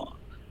count on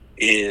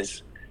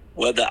is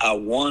whether I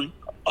won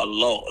or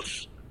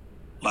lost.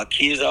 My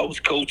kids I was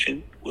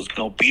coaching was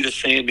going to be the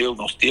same. They were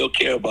going to still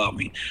care about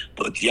me.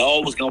 But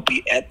y'all was going to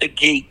be at the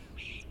gate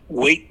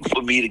waiting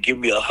for me to give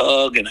me a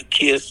hug and a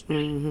kiss.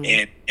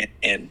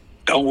 And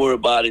don't worry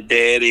about it,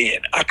 Daddy.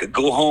 And I could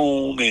go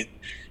home and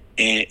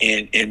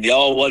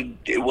y'all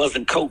it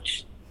wasn't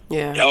coached.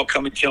 Yeah. Y'all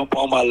come and jump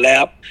on my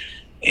lap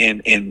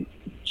and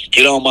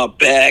get on my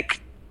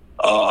back.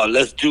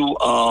 Let's do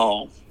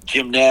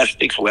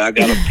gymnastics where I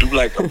got to do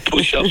like a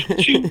push-ups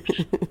with you.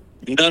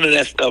 None of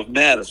that stuff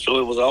matters. So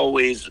it was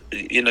always,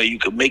 you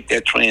could make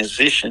that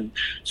transition.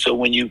 So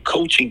when you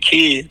coaching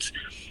kids,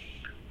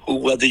 who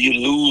whether you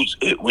lose,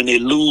 when they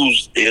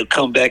lose, they'll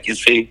come back and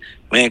say,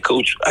 man,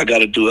 coach, I got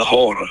to do it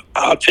harder.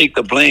 I'll take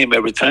the blame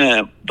every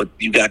time, but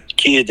you got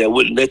kids that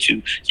wouldn't let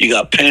you. You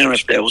got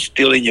parents that was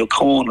still in your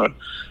corner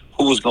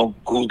who was going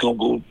to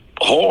go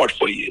hard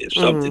for you if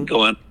something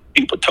going.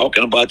 People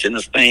talking about you in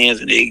the stands,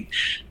 and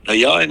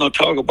y'all ain't going to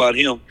talk about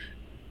him.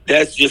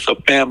 That's just a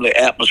family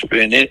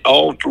atmosphere. And then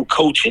all through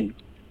coaching,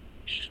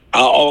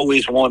 I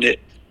always wanted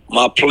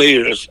my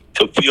players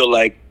to feel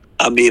like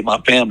I made my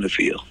family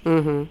feel.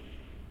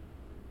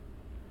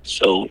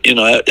 So,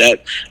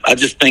 that I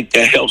just think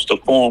that helps to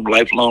form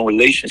lifelong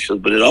relationships,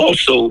 but it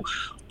also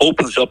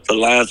opens up the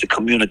lines of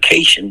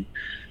communication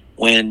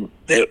when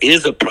there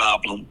is a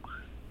problem.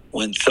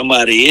 When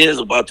somebody is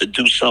about to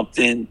do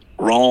something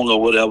wrong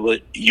or whatever,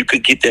 you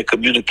could get that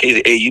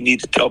communicated. Hey, you need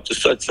to talk to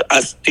such.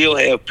 I still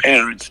have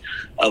parents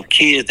of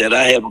kids that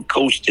I haven't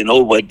coached in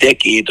over a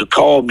decade to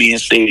call me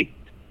and say,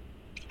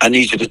 I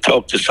need you to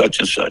talk to such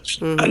and such.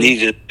 I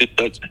need you to do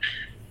such.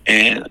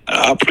 And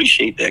I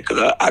appreciate that,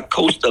 because I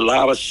coached a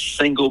lot of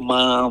single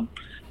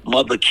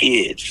mother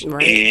kids.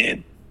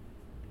 Right.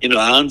 And,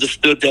 I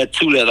understood that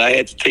too, that I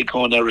had to take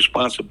on that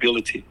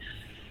responsibility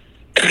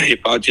if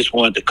I just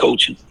wanted to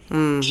coach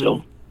them.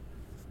 So,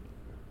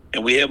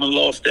 and we haven't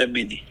lost that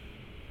many.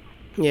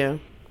 Yeah.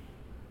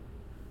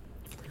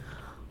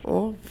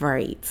 All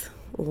right.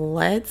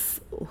 Let's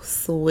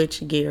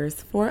switch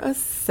gears for a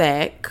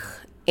sec,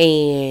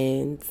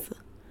 and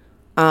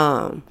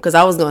because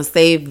I was gonna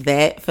save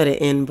that for the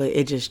end, but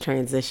it just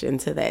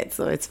transitioned to that,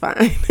 so it's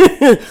fine.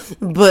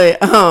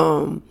 But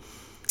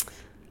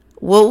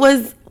what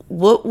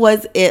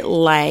was it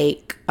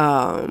like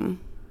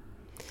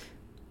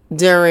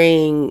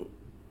during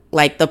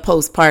like the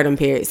postpartum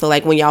period? So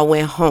like when y'all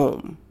went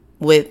home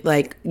with,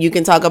 like, you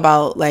can talk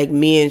about like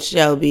me and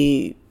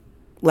Shelby,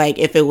 like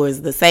if it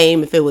was the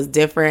same, if it was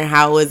different.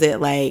 How was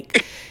it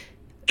like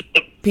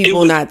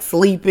people not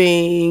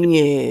sleeping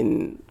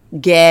and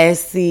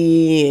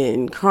gassy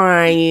and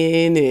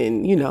crying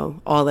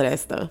and all of that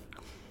stuff?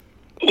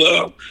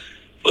 Well,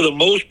 for the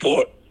most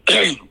part,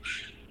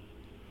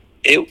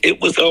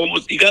 it was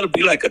almost, you got to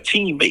be like a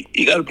teammate.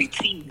 You got to be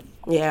team.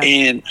 Yeah.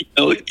 And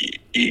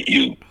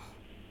you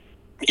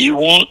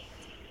want,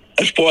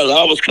 as far as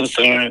I was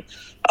concerned,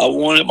 I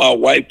wanted my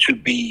wife to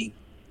be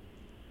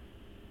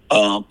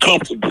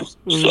comfortable.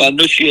 So I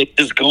knew she had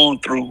just gone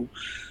through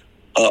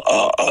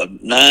a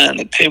 9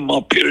 or 10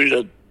 month period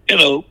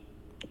of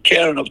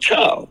carrying a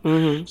child.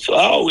 So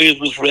I always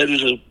was ready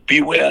to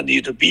be where I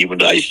needed to be. Even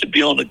though I used to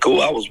be on the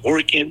go, I was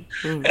working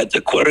at the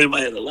aquarium.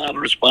 I had a lot of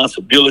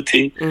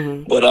responsibility.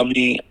 But I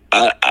mean,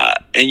 I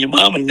and your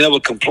mama never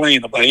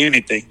complained about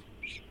anything.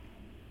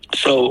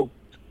 So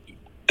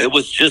it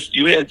was just,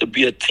 you had to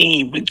be a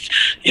team.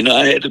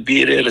 I had to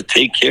be there to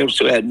take care of.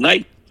 So at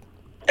night,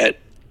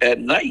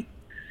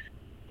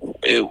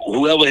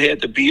 whoever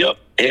had to be up,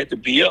 had to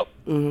be up.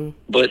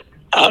 But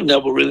I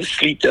never really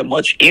sleep that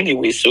much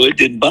anyway, so it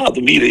didn't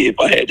bother me if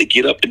I had to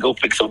get up and go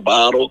fix a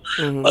bottle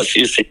or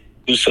she said,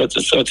 do such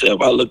and such.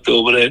 If I looked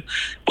over there,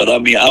 but I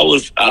mean,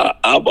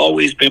 I've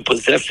always been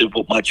possessive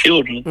with my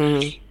children.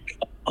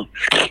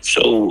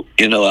 So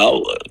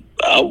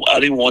I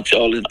didn't want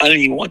y'all in. I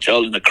didn't even want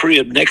y'all in the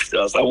crib next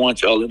to us. I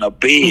want y'all in a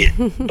bed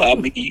by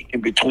me,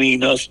 in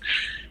between us.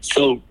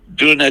 So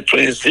during that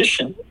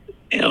transition,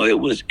 it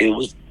was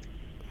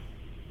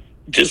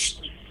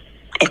just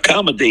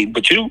accommodating.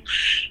 But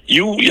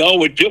y'all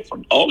were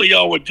different. All of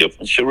y'all were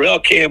different.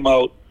 Sherelle came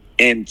out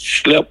and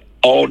slept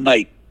all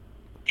night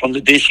from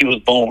the day she was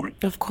born.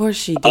 Of course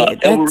she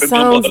did. That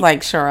sounds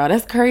like Sherelle.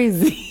 That's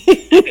crazy.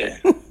 Yeah.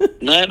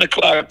 9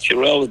 o'clock,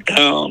 Sherelle was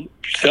down.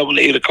 7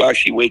 to 8 o'clock,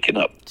 she waking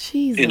up.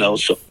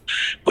 Jesus.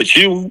 But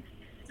you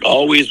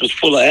always was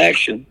full of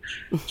action.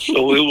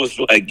 So it was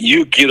like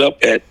you get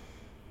up at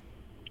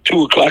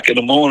 2 o'clock in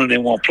the morning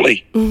and want to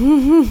play.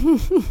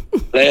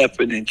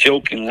 Laughing and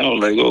joking. I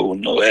was like, oh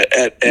no,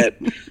 at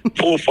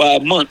 4 or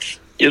 5 months,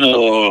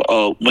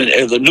 when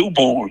as a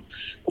newborn,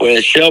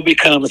 whereas Shelby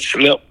kind of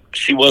slept,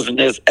 she wasn't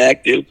as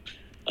active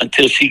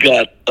until she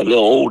got a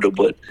little older,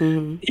 but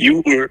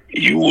you were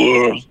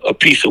a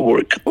piece of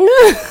work. You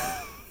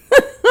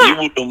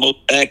were the most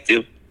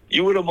active.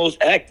 You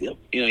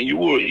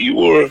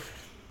were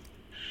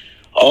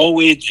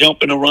always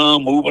jumping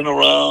around, moving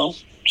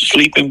around,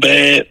 sleeping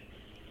bad.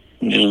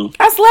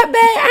 I slept bad?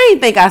 I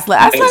didn't think I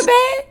slept. I slept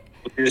bad?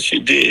 Yes, you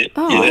did.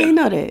 Oh, yeah. I didn't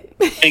know that.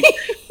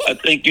 I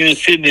think you're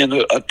sitting in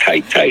a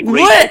tight race.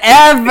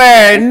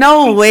 Whatever.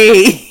 No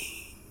way.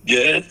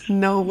 Yeah.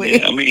 No way.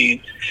 Yeah, I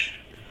mean,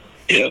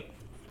 yeah.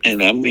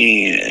 And I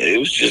mean, it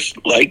was just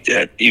like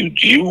that.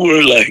 You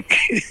were like,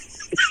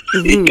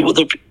 you were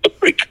the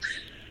freak.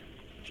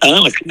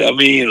 Honestly, I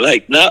mean,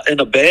 like, not in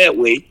a bad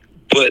way,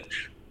 but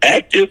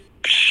active.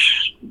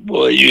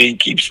 Boy, you ain't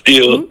keep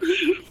still.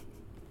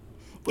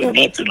 But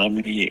nothing. I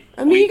mean, you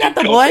got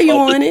the boy you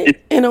wanted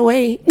in a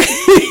way.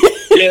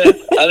 Yeah,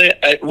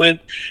 when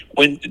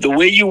the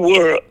way you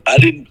were, I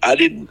didn't.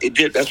 It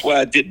did. That's why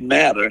it didn't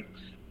matter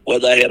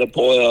whether I had a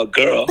boy or a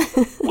girl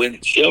when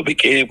Shelby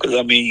came, because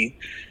I mean,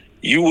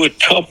 you were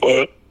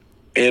tougher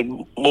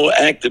and more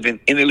active than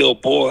any little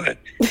boy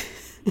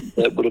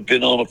that would have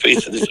been on the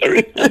face of this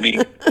earth. I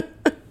mean,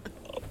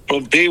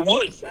 from day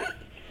one,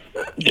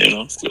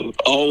 so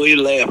always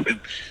laughing,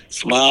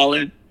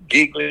 smiling,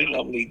 giggling.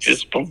 I mean,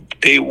 just from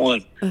day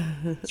one.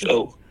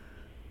 So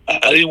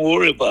I didn't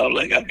worry about it.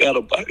 Like I got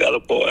a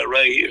boy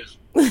right here.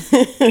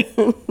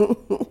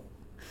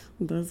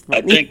 That's funny.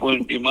 I think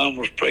when your mom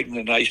was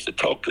pregnant, I used to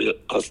talk to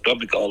her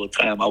stomach all the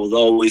time. I was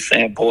always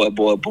saying, boy,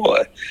 boy,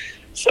 boy.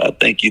 So I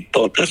think you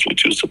thought that's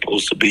what you were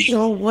supposed to be.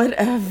 Oh,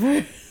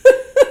 whatever.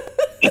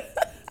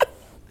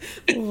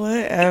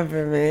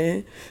 Whatever,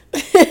 man.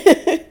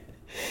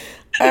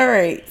 All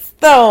right.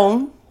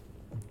 So,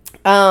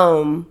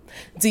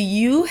 do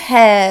you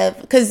have,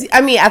 because,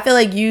 I mean, I feel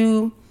like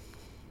you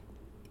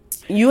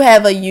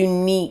have a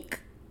unique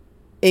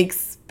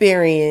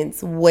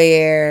experience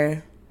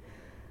where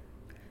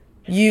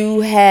you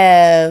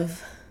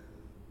have,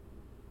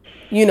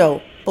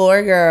 4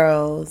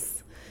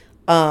 girls,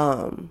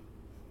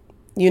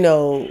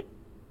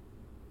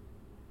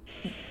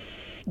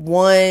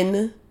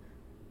 one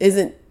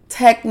isn't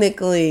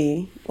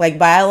technically, like,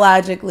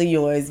 biologically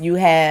yours. You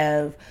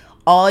have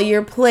all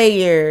your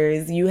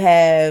players. You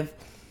have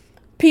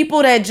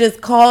people that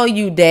just call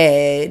you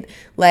dad.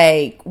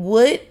 Like,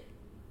 what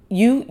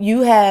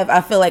you have, I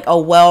feel like, a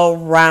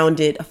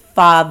well-rounded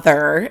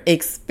father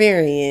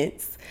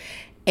experience.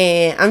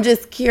 And I'm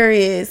just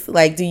curious,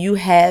 like, do you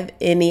have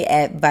any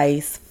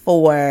advice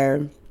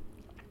for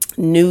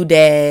new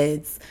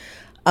dads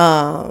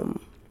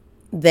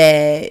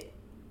that,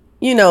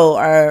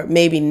 are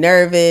maybe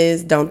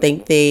nervous, don't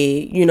think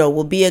they,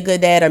 will be a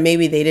good dad, or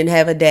maybe they didn't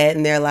have a dad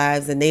in their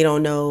lives and they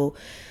don't know,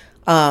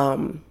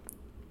 I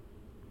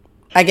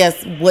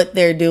guess, what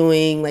they're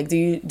doing? Like, do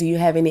you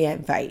have any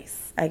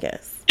advice, I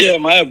guess? Yeah,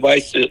 my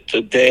advice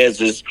to dads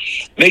is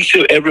make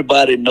sure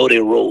everybody know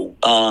their role.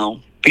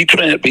 Be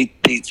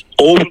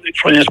overly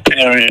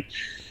transparent.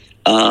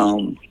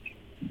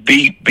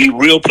 Be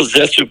real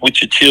possessive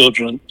with your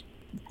children,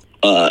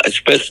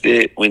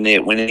 especially when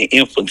they're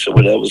infants or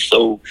whatever.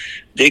 So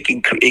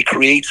it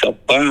creates a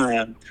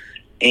bond,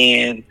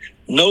 and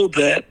know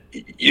that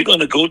you're going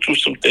to go through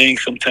some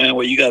things sometime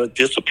where you got to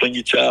discipline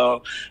your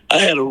child. I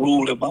had a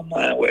rule in my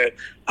mind where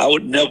I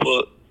would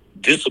never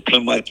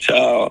discipline my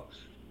child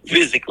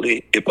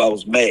physically if I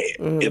was mad,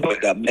 if I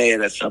got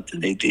mad at something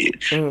they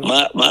did.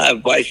 My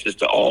advice is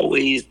to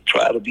always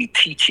try to be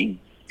teaching.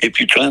 If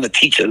you're trying to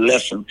teach a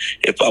lesson,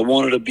 if I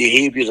wanted a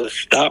behavior to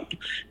stop,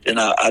 then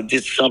I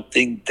did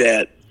something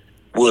that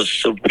was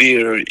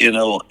severe,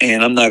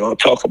 and I'm not going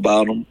to talk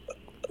about them.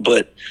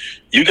 But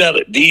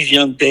these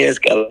young dads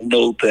got to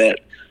know that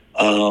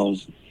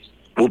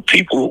what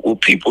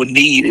people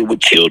need and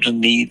what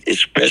children need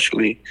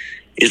especially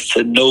is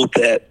to know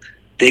that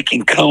they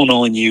can count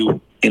on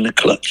you in the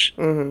clutch.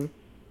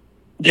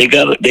 They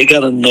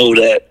gotta know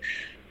that,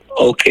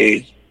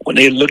 okay, when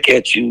they look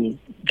at you,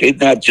 they're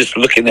not just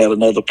looking at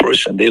another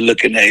person. They're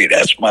looking at, hey,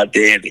 that's my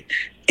daddy,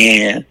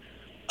 and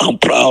I'm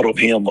proud of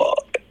him.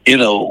 You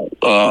know,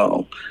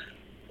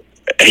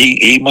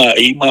 he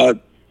my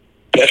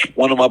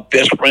one of my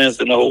best friends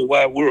in the whole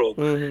wide world.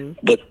 Mm-hmm.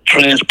 But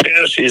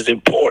transparency is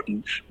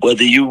important,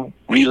 whether you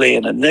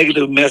relaying a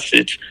negative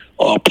message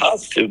or a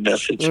positive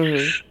message.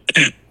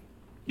 Mm-hmm.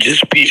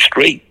 Just be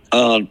straight.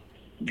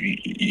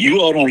 You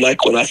all don't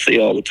like what I say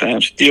all the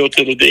time, still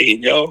to the day.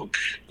 And y'all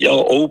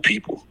old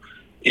people,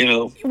 you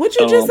know. What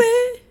you just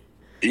said?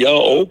 Y'all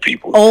old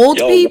people. Old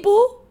y'all,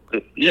 people?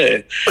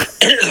 Yeah.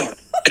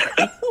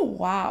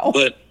 Wow.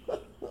 But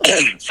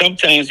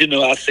sometimes,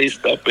 I say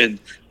stuff, and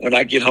when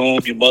I get home,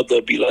 your mother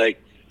will be like,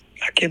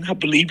 I cannot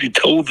believe you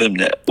told them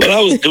that. Well,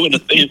 I was doing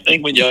the same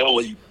thing when y'all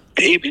was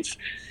babies.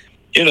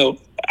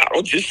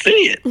 I'll just say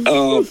it.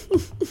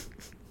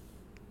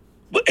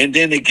 And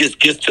then it just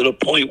gets to the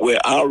point where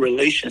our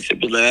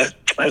relationship is like,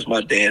 that's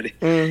my daddy.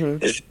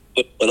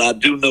 Mm-hmm. But I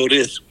do know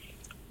this.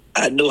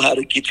 I know how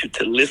to get you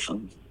to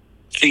listen.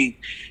 See,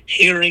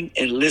 hearing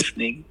and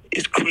listening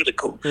is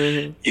critical.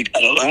 Mm-hmm. You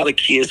got a lot of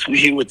kids who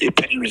hear what their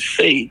parents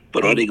say,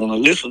 but are they going to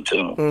listen to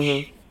them?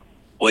 Mm-hmm.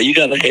 Well, you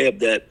got to have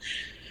that,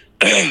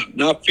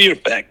 not fear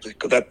factor,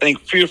 because I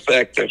think fear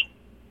factor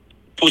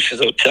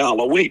pushes a child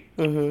away.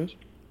 Mm-hmm.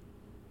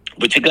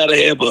 But you got to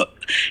have a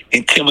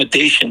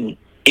intimidation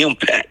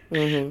impact,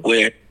 mm-hmm.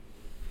 where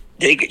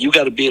you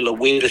got to be able to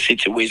weigh the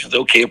situations.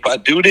 Okay, if I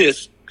do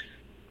this,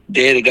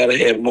 daddy got to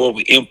have more of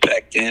an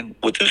impact than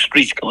what the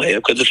streets going to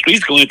have, because the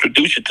streets going to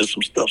introduce you to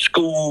some stuff.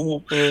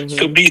 School, mm-hmm.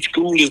 to me,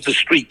 school is the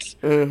streets.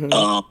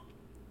 Mm-hmm.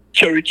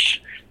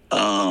 Church,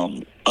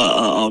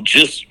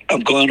 just I'm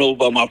going over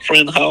by my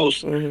friend's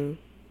house, mm-hmm.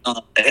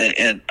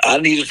 And I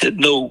needed to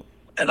know,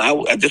 and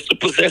I just the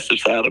possessive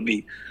side of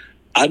me.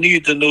 I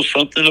needed to know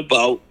something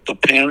about the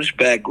parents'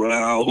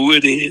 background, who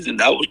it is,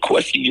 and I was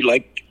questioning you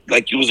like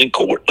you was in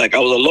court, like I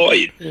was a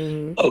lawyer.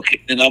 Mm-hmm.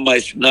 Okay, and I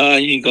might say, nah,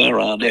 you ain't going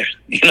around there.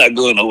 You're not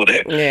going over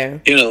there. Yeah.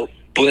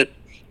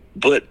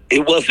 But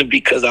it wasn't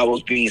because I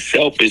was being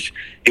selfish.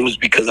 It was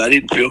because I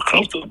didn't feel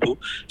comfortable.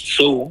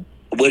 So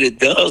what it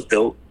does,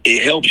 though,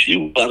 it helps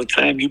you by the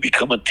time you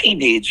become a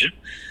teenager.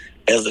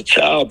 As a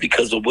child,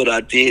 because of what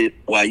I did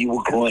while you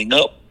were growing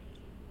up,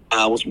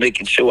 I was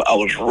making sure I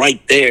was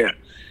right there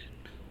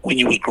when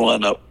you was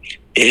growing up.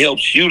 It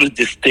helps you to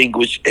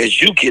distinguish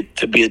as you get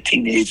to be a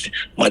teenager.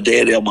 My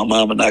daddy or my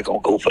mom are not going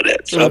to go for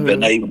that. So mm-hmm. I've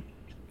been able.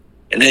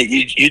 And then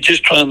you're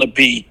just trying to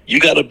be, you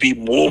got to be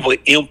more of an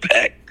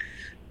impact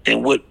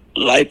than what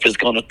life is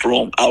going to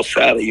throw them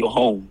outside of your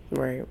home.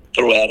 Right.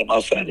 Throw at them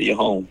outside of your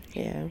home.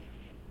 Yeah.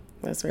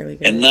 That's really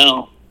good. And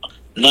now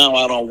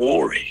I don't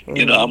worry.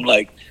 Mm-hmm. I'm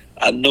like,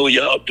 I know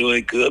y'all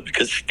doing good,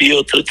 because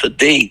still to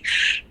today,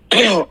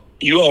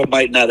 you all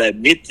might not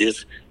admit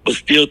this, but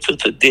still to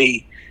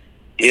today,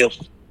 if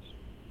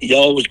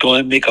y'all was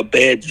going to make a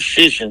bad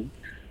decision,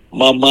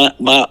 my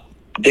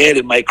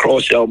daddy might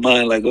cross y'all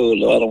mind like, oh,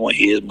 Lord, I don't want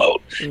to hear his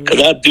mouth.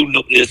 Because I do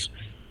know this.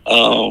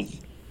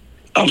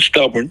 I'm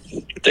stubborn.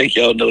 I think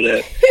y'all know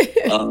that.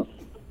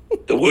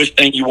 The worst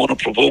thing you want to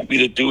provoke me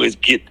to do is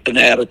get an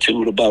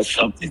attitude about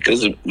something,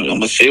 because I'm going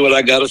to say what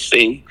I got to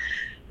say.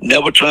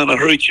 Never trying to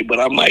hurt you, but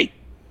I might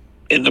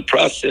in the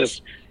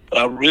process. But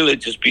I really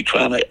just be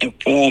trying to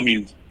inform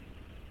you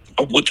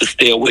of what to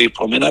stay away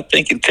from. And I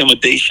think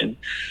intimidation,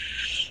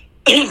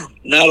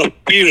 not a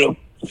fear of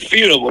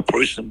a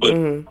person, but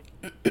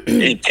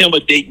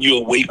intimidating you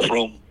away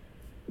from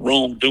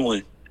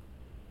wrongdoing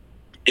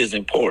is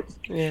important.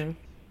 Yeah.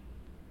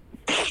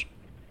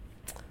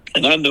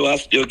 And I know I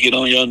still get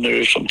on your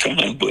nerves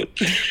sometimes, but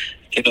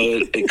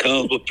it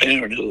comes with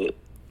parenthood.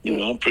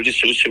 I'm pretty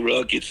sure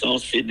Sherelle gets on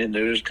sitting in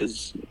nerves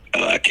because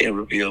I can't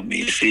reveal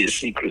me see his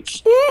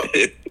secrets.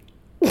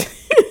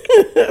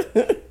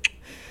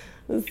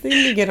 See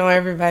me get on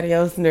everybody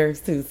else's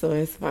nerves too, so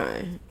it's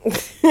fine.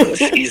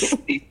 She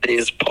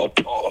says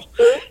Pawpaw.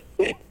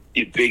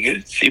 She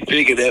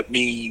figured that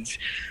means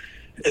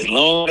as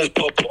long as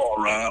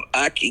Pawpaw around,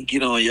 I can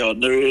get on y'all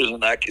nerves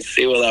and I can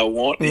say what I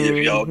want. And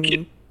if y'all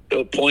get to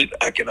a point,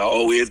 I can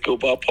always go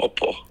by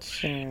Pawpaw.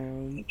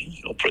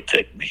 You'll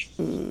protect me.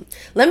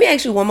 Let me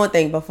ask you one more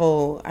thing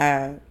before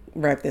I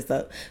wrap this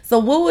up. So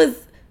what was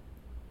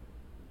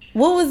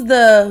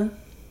the,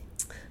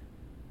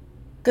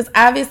 because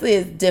obviously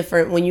it's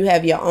different when you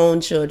have your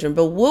own children,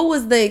 but what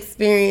was the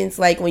experience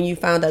like when you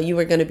found out you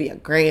were going to be a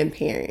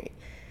grandparent?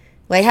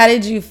 Like, how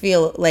did you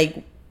feel?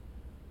 Like,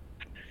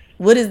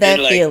 what is that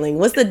feeling?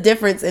 What's the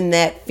difference in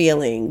that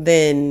feeling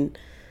than,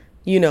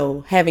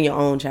 having your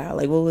own child?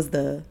 Like, what was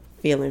the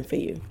feeling for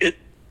you?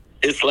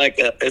 It's like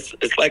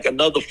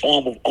another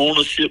form of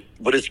ownership,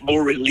 but it's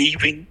more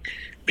relieving,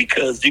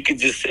 because you can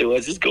just say, well,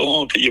 just go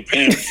home to your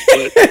parents.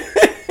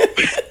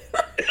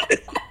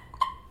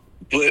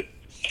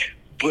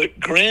 But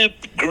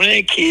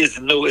grandkids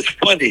know it's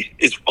funny.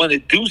 It's funny.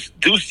 Deuce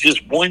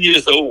just 1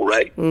 year old,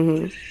 right?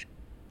 Mm-hmm.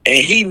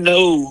 And he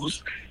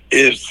knows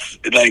if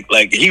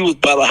like he was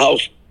by the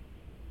house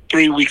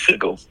 3 weeks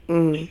ago,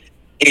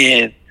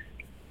 and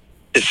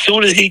as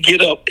soon as he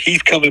get up,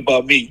 he's coming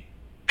by me,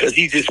 because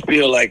he just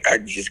feel like I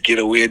can just get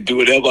away and do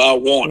whatever I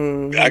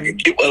want. I can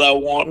get what I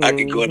want. I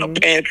can go in the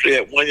pantry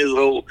at 1 year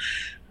old.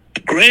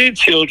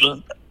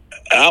 Grandchildren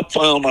I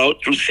found out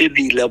through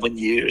Sydney 11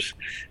 years.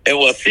 And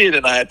what Sid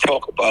and I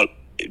talk about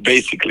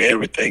basically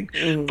everything.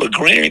 Mm-hmm. But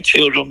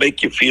grandchildren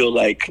make you feel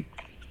like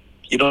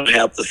you don't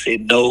have to say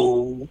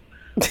no.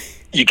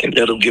 You can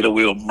let them get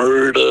away with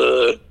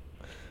murder.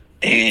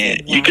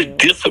 And you can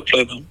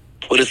discipline them.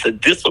 But it's a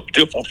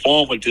different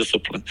form of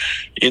discipline.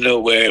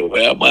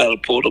 Where I might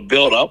have pulled a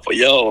belt off for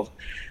y'all.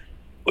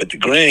 With the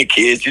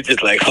grandkids, you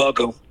just like hug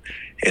them.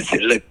 And say,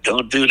 look,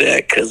 don't do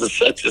that because of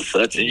such and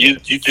such. And you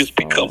just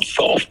become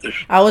softer.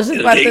 I was just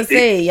about to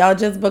say, y'all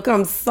just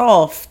become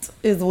soft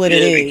is what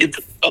it is.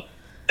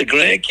 The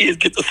grandkids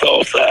get the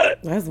soft side.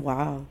 That's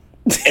wild.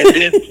 And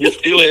then you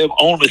still have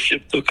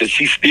ownership, too, because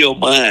she's still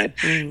mine.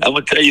 I'm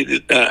going to tell you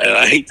this, and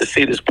I hate to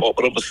say this part,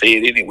 but I'm going to say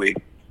it anyway.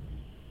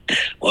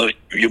 Well,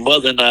 your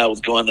mother and I was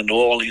going to New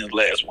Orleans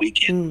last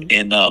weekend.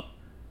 And the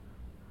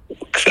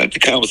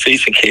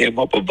conversation came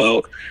up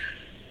about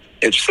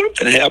if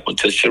something happened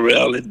to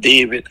Sherelle and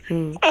David,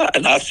 and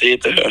I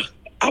said to her,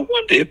 I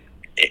wonder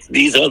if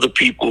these other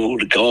people,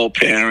 the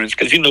godparents,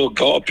 because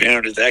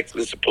godparent is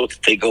actually supposed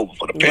to take over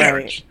for the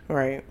parents,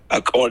 right?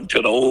 According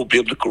to the old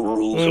biblical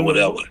rules or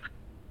whatever.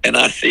 And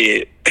I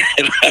said,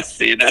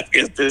 I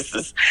guess this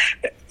is,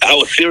 I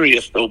was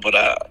serious though, but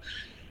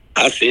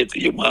I said to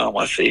your mom,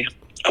 I said,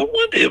 I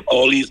wonder if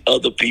all these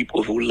other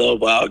people who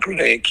love our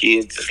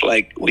grandkids just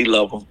like we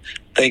love them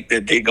think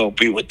that they're gonna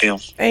be with them.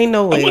 Ain't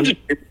no way.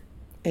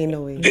 Ain't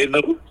no way. They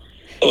know.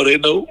 Oh, they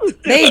know.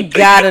 They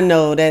gotta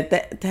know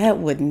that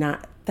would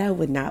not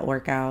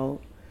work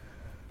out.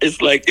 It's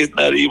like it's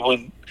not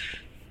even.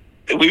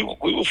 We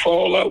will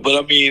fall out,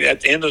 but I mean, at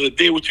the end of the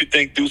day, what you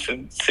think Deuce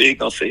and Sid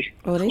gonna say?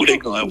 Who they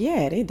gonna?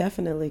 Yeah, they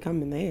definitely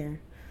coming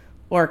there,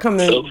 or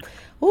coming.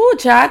 Ooh,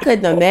 child, I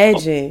couldn't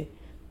imagine.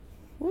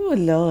 Ooh,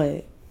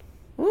 Lord.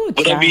 Ooh,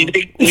 but I mean,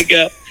 they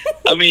got.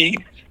 I mean,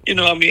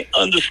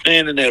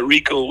 understanding that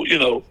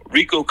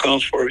Rico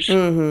comes first.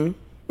 With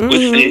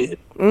Sid.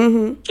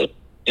 So,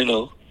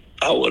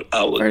 I would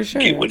for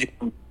sure. get with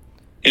him.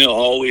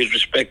 Always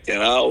respect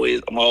that.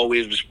 I'm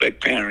always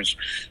respect parents.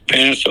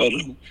 Parents are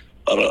the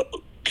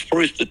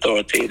first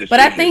authoritative. But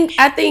I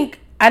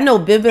know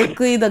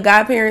biblically the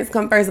godparents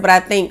come first, but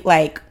I think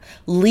like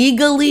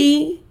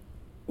legally,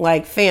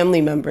 like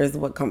family members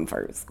would come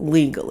first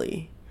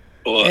legally.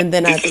 Well, and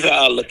then this is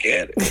how I look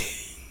at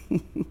it.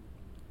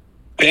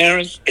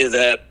 Parents is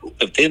that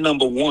if they're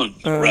number one,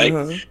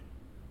 right?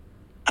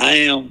 I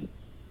am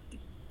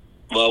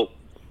number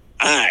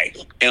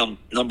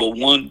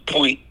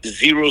 1.000 infinity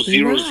zeros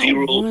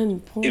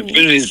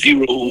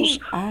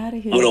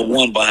with a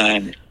 1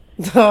 behind it.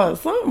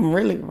 Something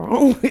really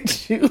wrong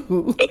with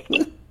you.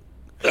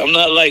 I'm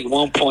not like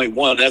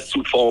 1.1. That's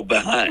too far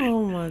behind.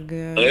 Oh my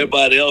God.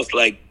 Everybody else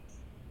like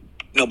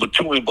number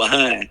 2 and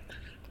behind.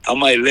 I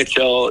might let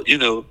y'all,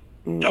 I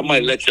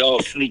might let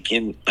y'all sneak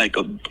in like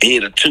a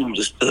head or two,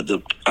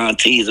 the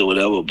aunties or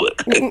whatever.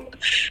 But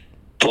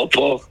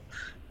Papa,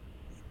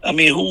 I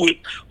mean, who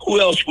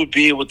else would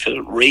be able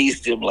to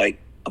raise them? Like,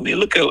 I mean,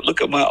 look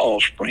at my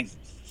offspring.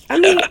 I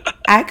mean,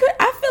 I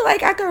feel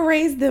like I could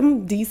raise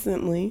them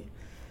decently.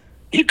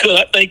 You could.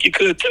 I think you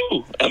could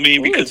too. I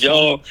mean, because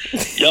y'all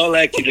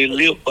actually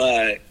live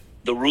by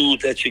the rules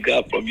that you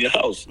got from your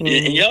house. And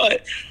y'all,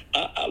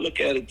 I look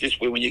at it this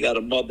way: when you got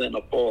a mother and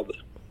a father.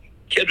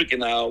 Kendrick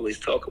and I always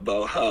talk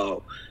about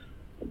how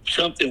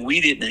something we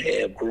didn't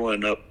have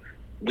growing up,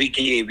 we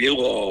gave you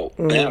all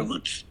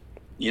balance.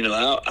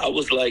 I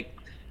was like,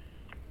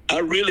 I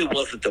really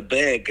wasn't the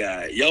bad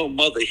guy. Y'all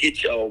mother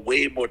hit y'all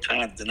way more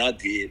times than I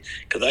did,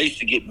 because I used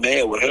to get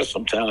mad with her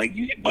sometimes. Like,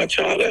 you hit my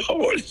child that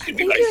hard. She'd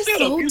be like, you're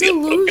so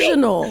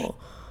delusional.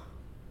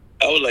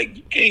 I was like,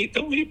 you can't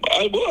do me.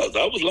 I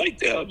was like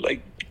that. I was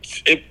like,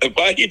 if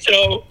I hit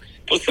y'all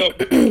for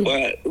something,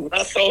 when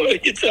I saw her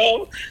hit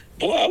y'all,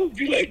 boy, I would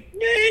be like,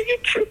 man, you're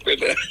tripping.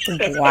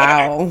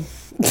 Wow.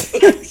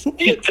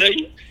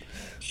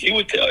 She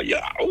would tell you,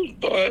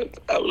 boy,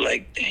 I was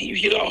like, dang, you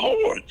hit her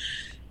hard.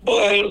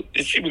 Boy,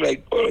 and she'd be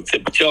like, boy,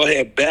 but y'all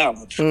had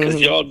balance, because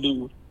y'all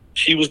knew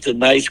she was the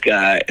nice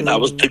guy and I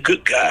was the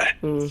good guy.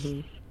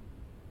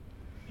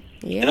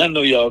 Yeah. And I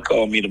know y'all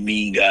call me the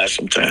mean guy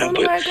sometimes. I don't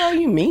know why I call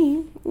you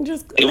mean.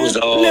 It was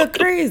all a little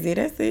crazy,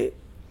 that's it.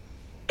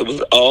 It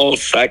was all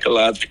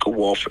psychological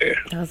warfare.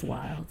 That's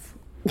wild.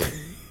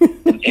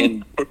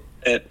 and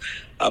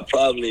I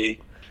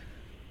probably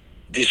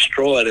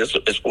destroyed as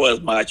far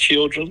as my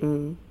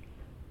children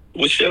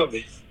with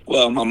Shelby.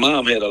 Well, my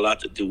mom had a lot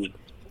to do with it.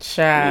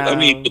 Child. I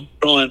mean,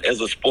 destroying as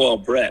a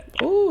spoiled brat.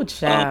 Ooh,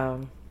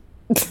 child.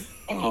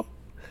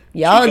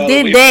 Y'all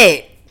did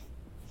that.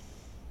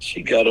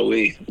 She got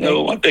away.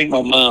 No, I think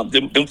my mom,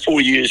 them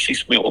 4 years she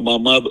spent with my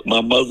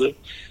mother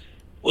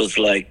was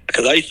like,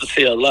 because I used to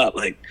say a lot,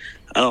 like,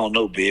 I don't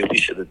know, babe, we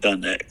should have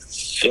done that.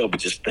 Shelby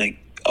just think,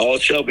 all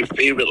Shelby's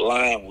favorite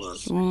line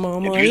was,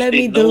 Mama, let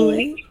me do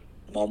it.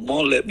 My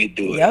mom let me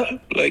do it.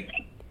 Yep. Like,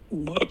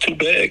 well, too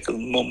bad, because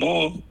my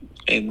mom,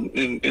 and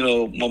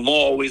my mom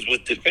always was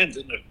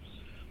defending her.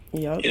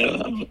 Yep.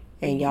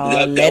 And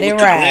y'all let it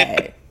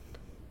ride.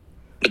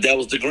 But that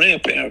was the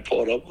grandparent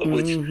part of it,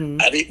 which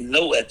I didn't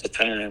know at the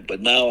time.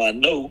 But now I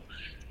know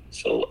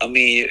So, I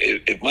mean,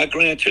 if my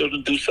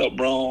grandchildren do something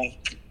wrong,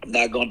 I'm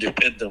not going to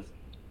defend them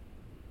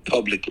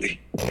publicly.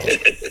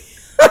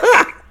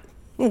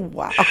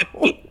 Wow.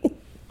 But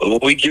when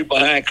we get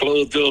behind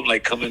closed doors,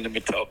 like, come in, let me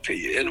talk to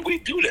you. And we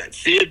do that.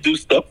 See her do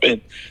stuff,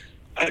 and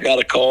I got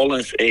to call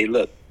and say, hey,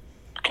 look,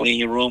 clean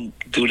your room,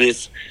 do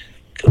this.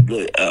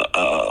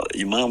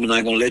 Your mama's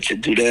not going to let you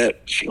do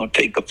that. She's going to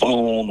take the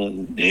phone.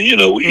 And, you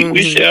know,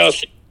 we share.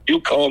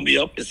 You call me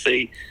up and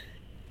say,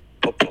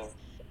 Papa,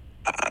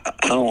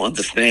 I don't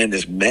understand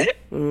this, Matt.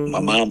 My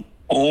mom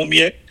home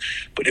yet,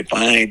 but if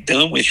I ain't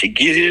done when she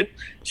get here,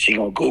 she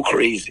gonna go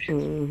crazy.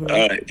 All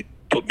right,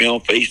 put me on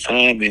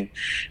FaceTime and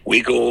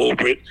we go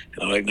over it.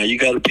 And I'm like, now you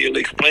gotta be able to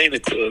explain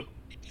it to her.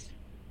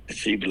 And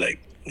she be like,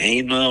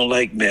 ain't no, I don't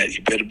like Matt.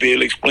 You better be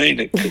able to explain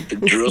it because the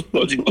girl's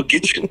supposed to go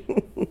get you.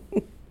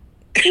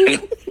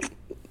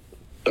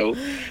 So,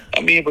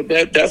 I mean, but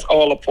that's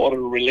all a part of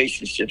the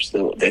relationship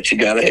still that you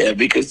gotta have,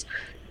 because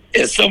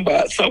at some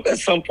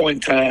point in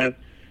time,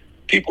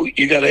 people,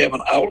 you gotta have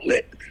an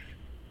outlet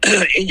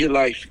in your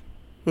life,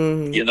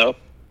 you know.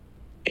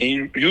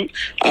 And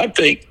I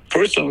think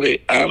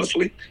personally,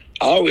 honestly,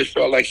 I always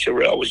felt like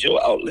Sherelle was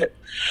your outlet,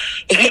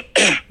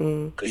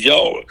 because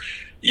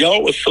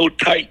y'all were so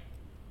tight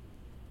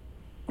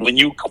when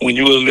you were a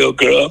little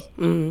girl.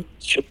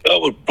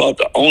 Sherelle was about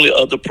the only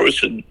other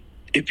person.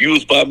 If you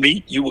was by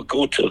me, you would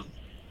go to.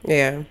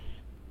 Yeah.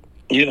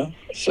 You know,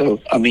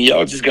 so I mean,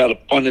 y'all just got a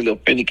funny little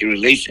finicky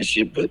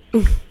relationship, but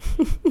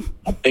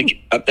I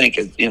think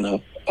it's, you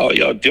know, all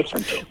y'all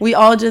different though. We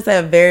all just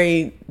have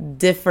very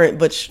different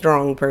but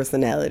strong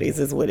personalities,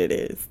 is what it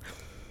is.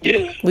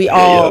 Yeah. We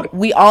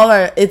all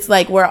are. It's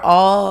like we're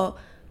all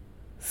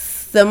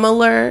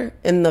similar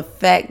in the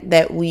fact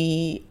that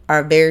we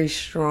are very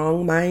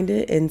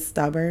strong-minded and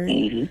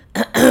stubborn.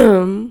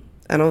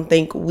 I don't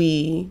think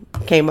we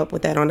came up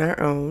with that on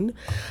our own,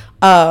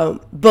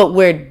 but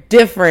we're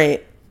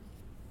different.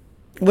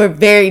 We're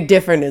very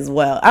different as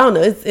well. I don't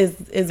know.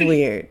 It's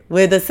weird.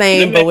 We're the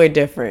same, but we're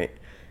different.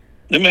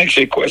 Let me ask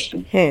you a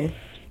question.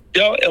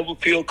 Y'all ever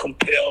feel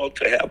compelled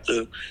to have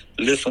to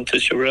listen to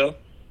Sherelle?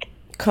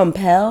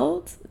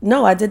 Compelled?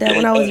 No, I did that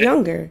when I was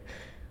younger.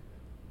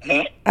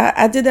 Huh?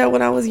 I did that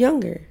when I was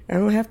younger. I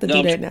don't have to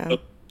do that now.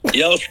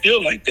 Y'all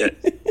still like that.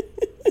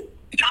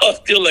 Y'all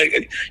still like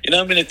it. You know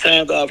how many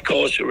times I've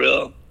called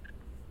Sherelle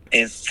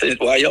and said,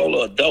 while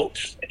y'all are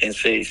adults, and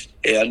say,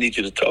 hey, I need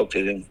you to talk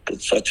to them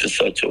because such and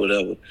such or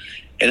whatever.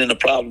 And then the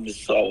problem is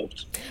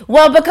solved.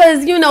 Well,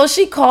 because, you know,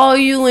 she call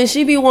you and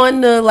she be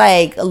wanting to,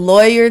 like,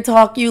 lawyer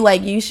talk you,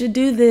 like, you should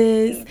do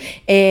this,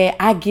 and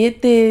I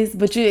get this,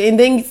 but and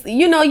then,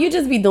 you know, you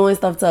just be doing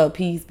stuff to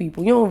appease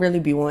people. You don't really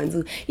be wanting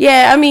to.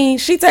 Yeah, I mean,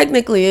 she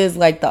technically is,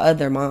 like, the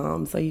other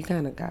mom, so you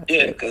kind of got to.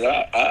 Yeah, because,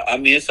 I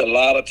mean, it's a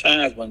lot of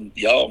times when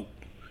y'all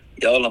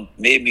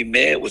made me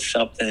mad with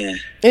something.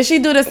 And she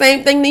do the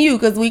same thing to you,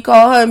 because we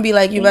call her and be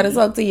like, you better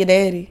talk to your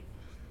daddy.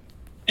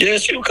 Yeah,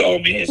 she'll call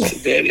me and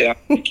say, Daddy, I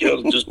think you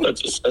ought to do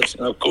such and such.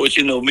 And of course,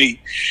 you know me.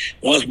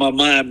 Once my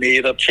mind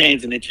made up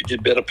changing it, you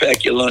just better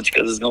pack your lunch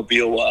because it's going to be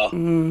a while.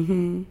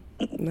 And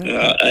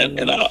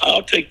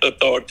I'll take the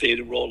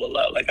authoritative role a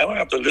lot. Like, I don't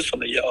have to listen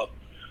to y'all.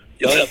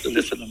 Y'all have to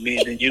listen to me.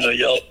 And then, you know,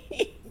 y'all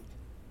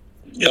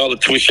will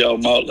twist y'all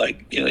mouth.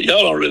 Like, you know,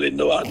 y'all don't really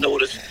know. I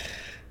notice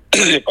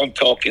if I'm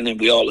talking and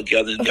we all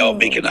together and y'all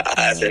making the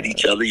eyes at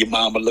each other, your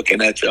mama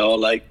looking at y'all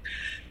like,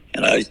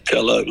 and I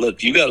tell her,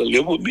 look, you got to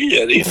live with me.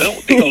 Yeah, they're going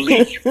to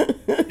leave you.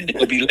 And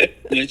they'll be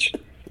laughing at you.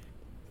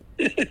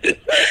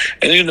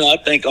 And, you know, I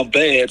think I'm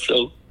bad,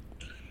 so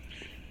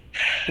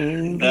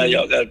now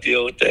y'all got to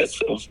deal with that.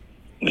 So,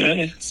 yeah,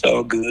 it's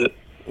all good.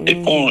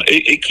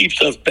 It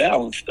keeps us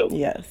balanced, though.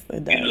 Yes,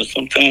 it does. You know,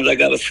 sometimes I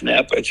got to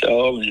snap at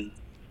y'all and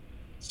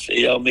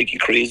say y'all making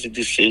crazy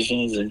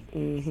decisions.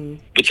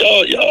 But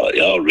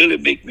y'all really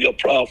make me a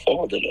proud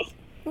father,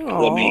 though.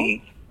 I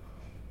mean,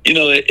 you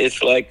know,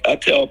 it's like I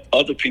tell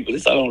other people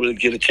this. I don't really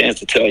get a chance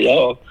to tell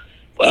y'all,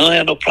 but I don't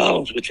have no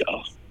problems with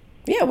y'all.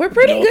 Yeah, we're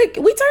pretty good.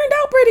 We turned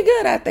out pretty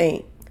good, I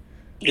think.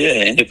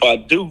 Yeah, and if I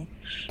do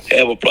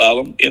have a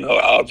problem, you know,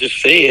 I'll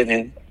just say it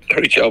and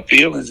hurt y'all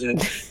feelings,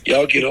 and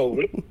y'all get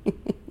over it.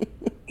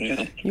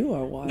 Yeah. You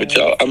are wild. But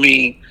y'all, I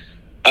mean,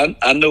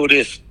 I know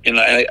this, you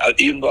know, I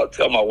even though I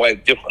tell my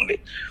wife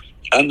differently,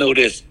 I know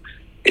this.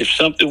 If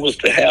something was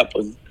to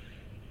happen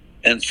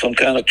and some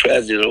kind of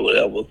tragedy or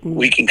whatever,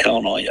 we can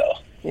count on y'all.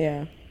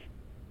 Yeah.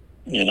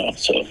 You know,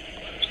 so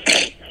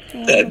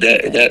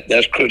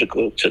that's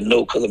critical to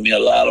know, because I mean, a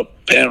lot of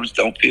parents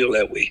don't feel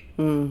that way.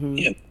 You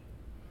know?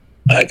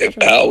 Like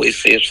I always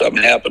say, if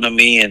something happened to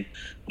me and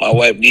my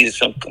wife needed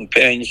some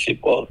companionship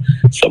or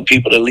some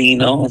people to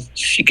lean on,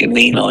 she can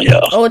lean on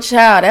y'all. Oh,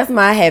 child, that's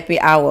my happy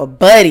hour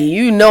buddy.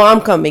 You know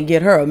I'm coming to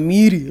get her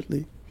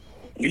immediately.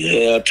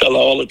 Yeah, I tell her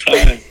all the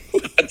time.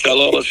 I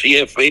tell her she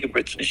had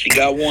favorites, and she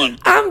got one.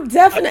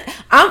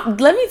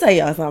 Let me tell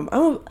y'all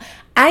something.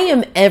 I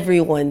am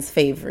everyone's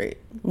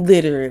favorite,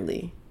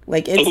 literally.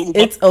 Like,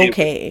 it's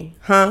okay.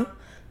 Huh?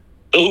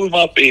 Who's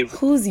my favorite?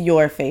 Who's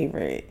your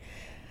favorite?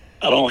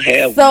 I don't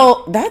have one.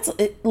 So that's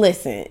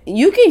listen.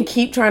 You can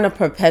keep trying to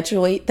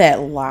perpetuate that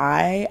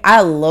lie.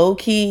 I low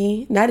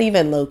key, not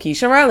even low key.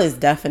 Sherelle is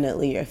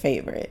definitely your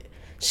favorite.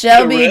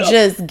 Shelby Sherelle,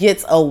 just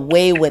gets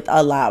away with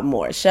a lot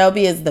more.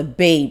 Shelby is the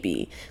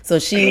baby, so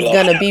she's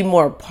gonna be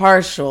more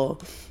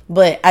partial.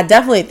 But I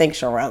definitely think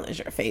Sherelle is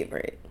your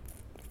favorite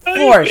I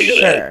ain't for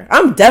figure that. sure.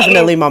 I'm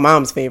definitely my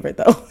mom's favorite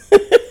though.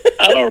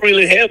 I don't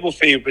really have a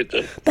favorite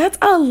though. That's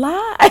a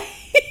lie.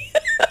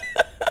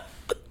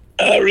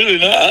 I really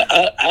not.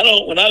 I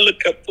don't. When I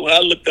looked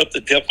up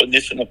the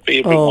definition of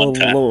favorite Oh one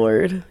time,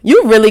 Lord,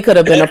 you really could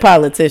have been a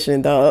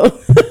politician though.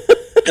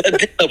 that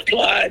didn't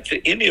apply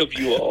to any of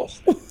you all.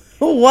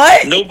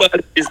 What?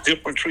 Nobody is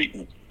different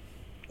treatment.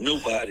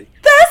 Nobody.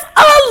 That's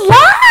a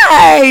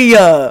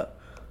lie.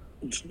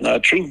 It's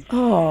not true.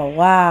 Oh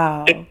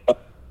wow.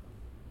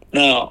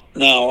 Now,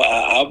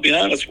 I'll be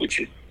honest with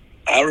you.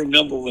 I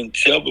remember when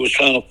Shelby was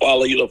trying to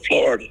follow you to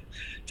Florida,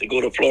 to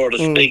go to Florida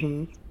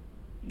State.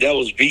 That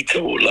was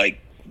vetoed. Like,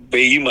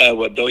 babe, you might as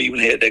well don't even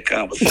have that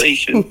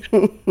conversation.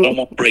 I'm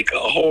gonna break her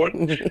heart.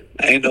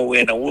 I ain't know where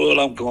in the world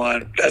I'm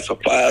going. That's a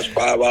 5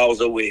 hours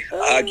away.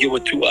 I'll give her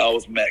 2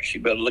 hours max. You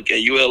better look at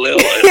ULL.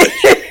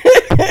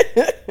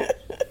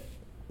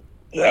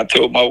 I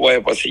told my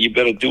wife, I said, you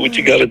better do what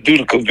you got to do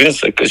to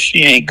convince her, because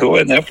she ain't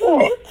going that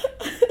far.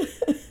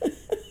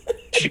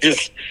 She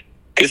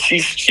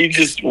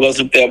just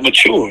wasn't that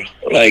mature.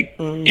 Like,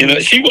 you know,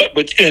 she was,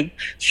 but then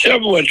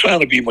Shelby wasn't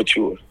trying to be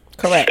mature.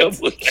 Correct.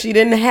 She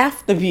didn't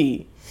have to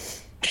be.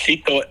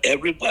 She thought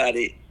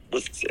everybody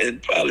was, and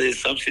probably in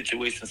some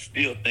situations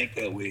still think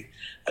that way.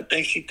 I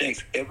think she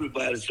thinks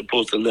everybody's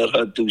supposed to let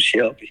her do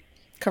Shelby.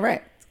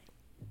 Correct.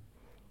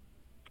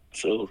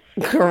 So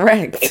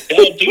correct.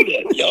 Y'all do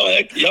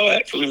that. Y'all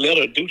actually let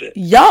her do that.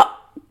 Y'all,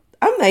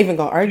 I'm not even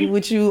gonna argue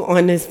with you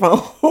on this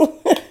phone.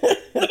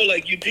 No,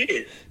 like you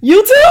did.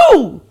 You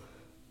too.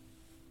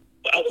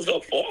 I was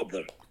her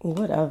father.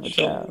 Whatever,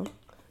 child.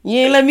 You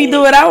ain't let me do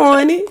what I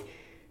wanted.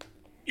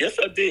 Yes,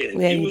 I did.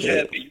 Yeah, you was did.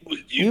 happy.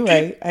 You did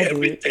right. I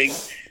everything.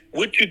 Did.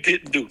 What you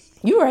didn't do.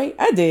 You right.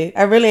 I did.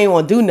 I really ain't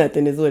want to do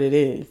nothing. Is what it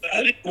is.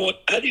 I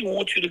didn't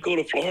want you to go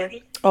to Florida.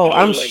 Oh,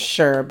 I'm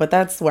sure, but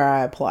that's where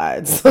I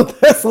applied, so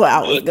that's where I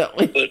was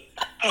going. But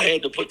I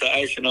had to put the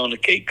icing on the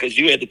cake because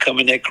you had to come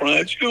in there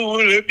crying. You don't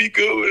want to let me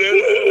go.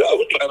 I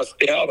was trying to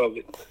stay out of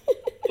it,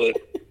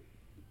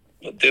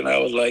 but then I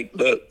was like,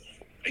 look,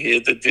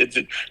 here's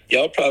the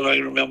y'all probably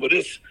don't remember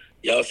this.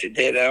 Y'all said,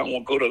 Dad, I don't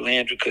want to go to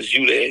Landry because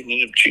you there, and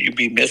you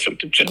be messing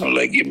with the channel.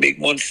 Like, you make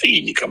one C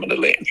and you come into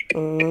Landry.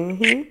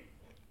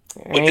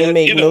 Mm-hmm. I ain't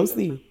make no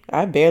C.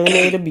 I barely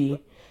made a B.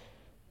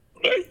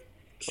 Right?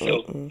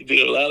 So, you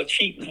did a lot of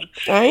cheating.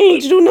 I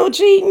ain't do no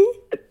cheating.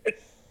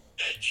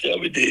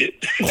 Shelby did.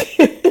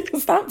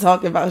 Stop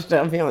talking about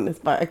Shelby on this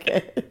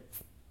podcast.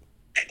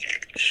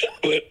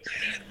 But,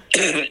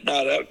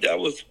 no, that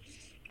was,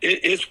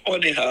 it's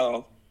funny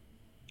how,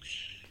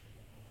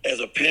 as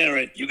a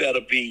parent, you got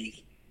to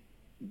be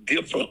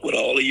different with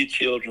all of your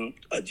children,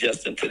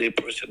 adjusting to their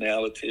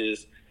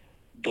personalities,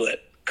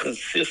 but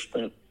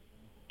consistent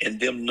in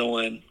them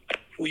knowing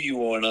who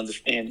you are and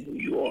understanding who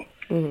you are.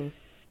 Mm-hmm.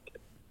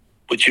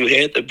 But you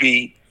had to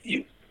be,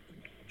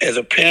 as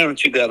a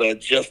parent, you got to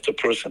adjust to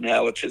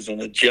personalities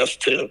and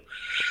adjust to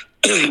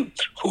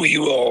who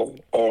you all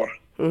are.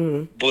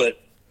 Mm-hmm.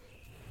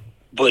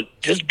 But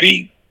just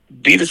be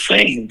the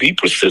same, be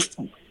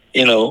persistent,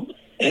 and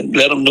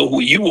let them know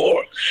who you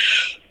are.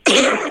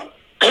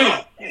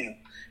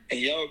 And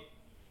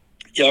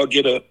y'all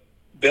get a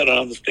better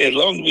understanding. As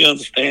long as we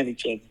understand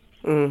each other,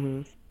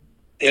 mm-hmm.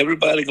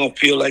 Everybody gonna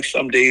feel like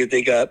some days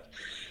they got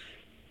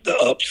the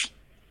ups,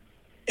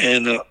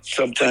 and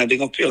sometimes they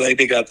gonna feel like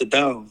they got the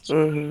downs.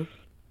 Mm-hmm.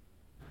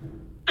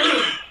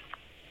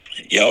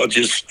 Y'all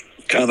just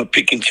kind of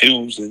pick and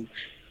choose, and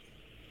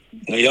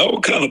y'all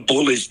were kind of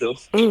bullies though.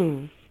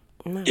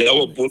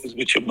 Y'all were bullies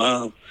with your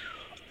mom.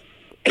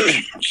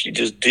 She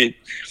just do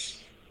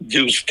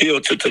still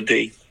to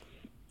today.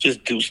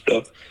 Just do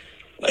stuff.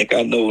 Like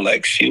I know,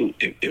 like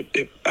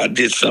if I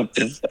did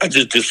something, I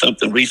just did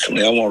something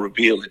recently, I won't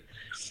reveal it.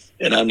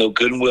 And I know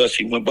good and well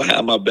she went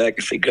behind my back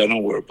and said, God,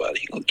 don't worry about it.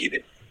 He gonna get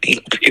it. He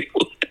gonna pay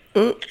for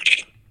it.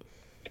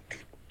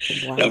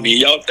 Wow. I mean,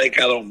 y'all think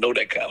I don't know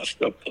that kind of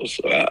stuff though,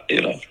 so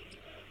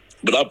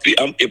But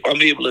if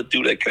I'm able to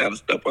do that kind of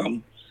stuff,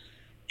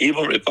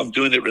 even if I'm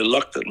doing it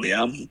reluctantly,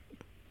 I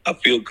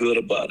feel good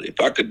about it.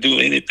 If I could do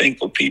anything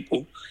for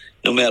people,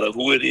 no matter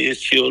who it is,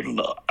 children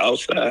or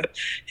outside,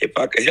 if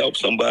I could help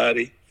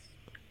somebody,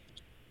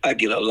 I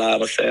get a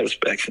lot of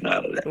satisfaction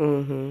out of that.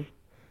 Mm-hmm.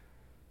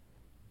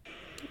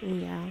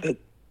 Yeah.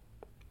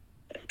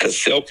 Because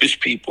selfish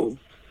people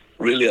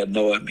really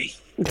annoy me.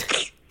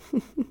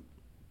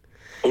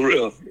 For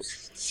real.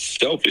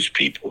 Selfish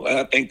people.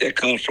 I think that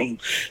comes from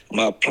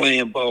my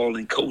playing ball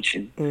and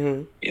coaching.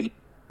 Mm-hmm.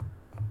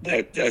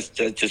 That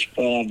just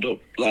formed a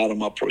lot of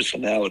my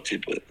personality.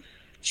 But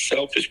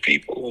selfish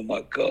people, oh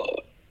my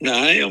God. Now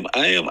I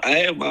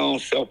have my own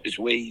selfish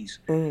ways.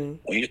 Mm-hmm.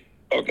 When you're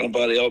talking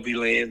about L.B.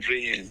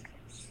 Landry and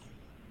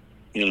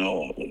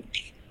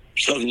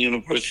Southern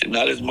University,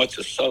 not as much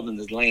as Southern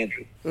as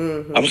Landry.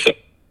 Mm-hmm.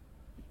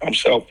 I'm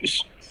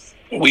selfish.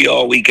 We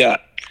all we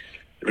got.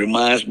 Landry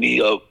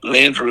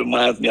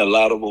reminds me a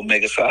lot of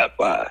Omega Psi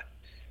Phi.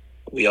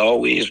 We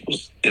always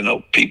was,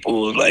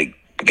 people was like,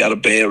 got a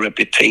bad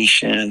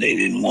reputation. They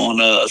didn't want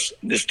us,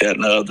 this, that,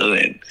 and the other.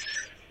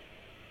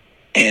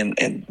 And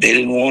they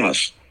didn't want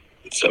us.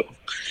 So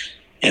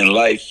in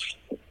life,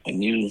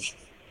 when you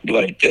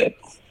like that,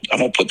 I'm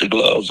going to put the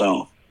gloves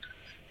on.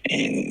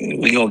 And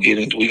we're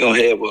going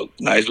to have a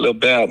nice little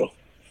battle.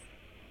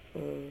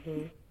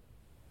 Mm-hmm.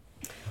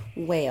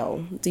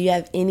 Well, do you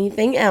have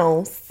anything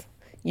else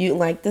you'd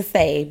like to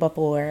say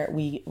before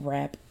we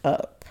wrap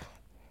up?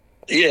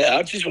 Yeah,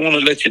 I just want to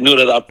let you know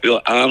that I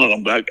feel honored.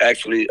 I'm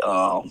actually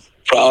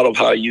proud of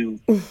how you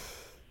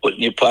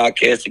putting your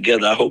podcast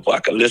together. I hope I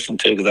can listen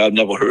to it because I've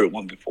never heard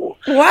one before.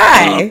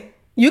 Why?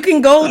 You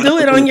can go do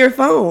it on your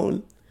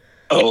phone.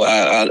 Oh,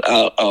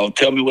 I'll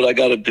tell me what I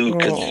got to do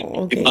because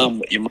your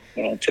mom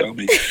won't tell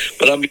me.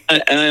 But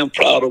I am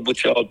proud of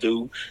what y'all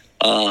do.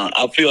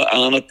 I feel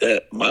honored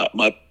that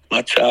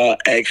my child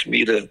asked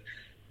me to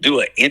do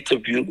an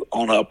interview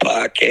on her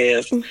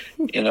podcast.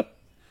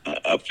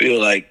 I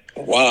feel like,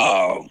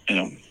 wow.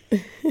 I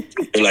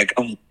feel like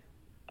I'm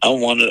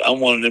one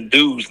of them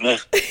dudes now.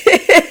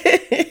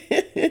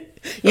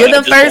 You're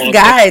the first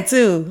guy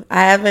too.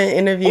 I haven't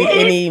interviewed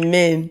any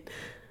men.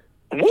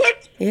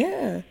 What?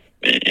 Yeah.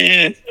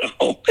 Man,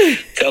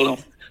 tell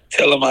him.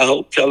 Tell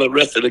the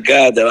rest of the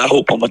guys that I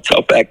hope I'm a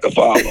tough act to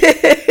follow.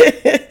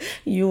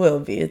 You will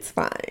be. It's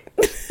fine.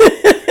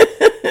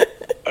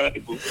 All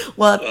right,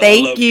 well,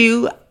 thank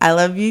you. I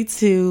love you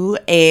too.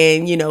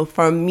 And,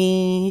 from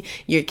me,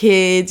 your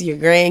kids, your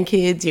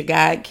grandkids, your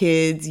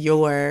godkids,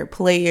 your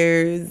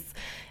players,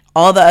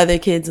 all the other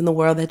kids in the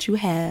world that you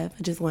have,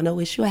 I just want to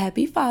wish you a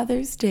happy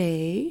Father's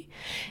Day.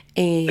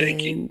 And,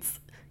 thank you.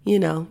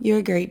 You're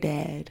a great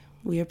dad.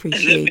 We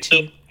appreciate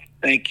you.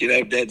 Thank you.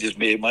 That just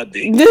made my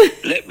day.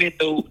 Let me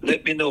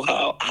know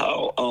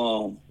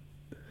how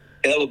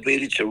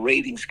elevated your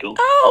ratings go.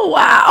 Oh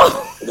wow!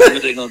 When are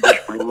they gonna go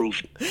through the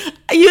roof?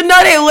 You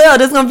know they will.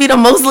 This is gonna be the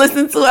most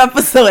listened to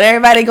episode.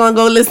 Everybody gonna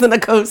go listen to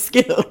Coach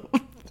Skill.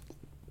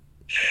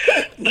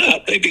 No,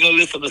 I think they're gonna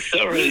listen to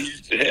Sarah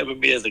having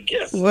me as a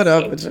guest. What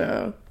up with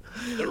y'all?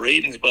 The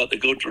ratings about to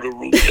go through the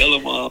roof. Tell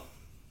them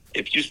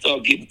if you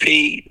start getting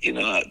paid,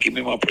 give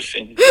me my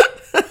percentage.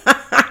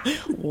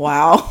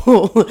 Wow.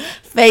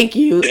 Thank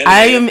you.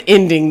 I am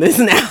ending this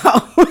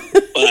now.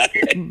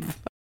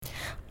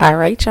 All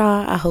right,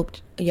 y'all. I hope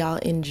y'all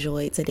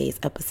enjoyed today's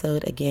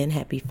episode. Again,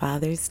 happy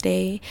Father's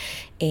Day.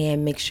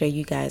 And make sure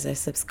you guys are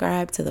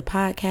subscribed to the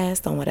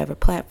podcast on whatever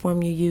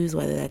platform you use,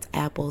 whether that's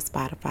Apple,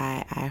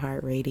 Spotify,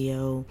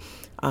 iHeartRadio.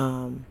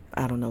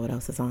 I don't know what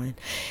else is on.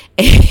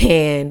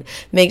 And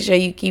make sure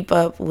you keep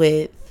up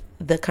with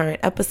the current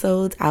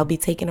episodes. I'll be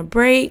taking a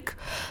break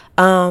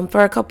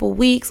for a couple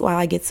weeks while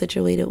I get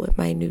situated with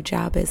my new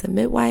job as a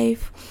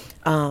midwife.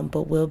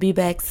 But we'll be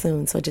back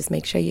soon. So just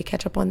make sure you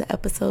catch up on the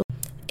episode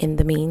in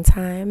the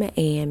meantime,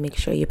 and make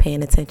sure you're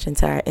paying attention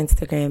to our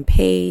Instagram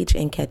page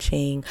and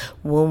catching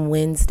Womb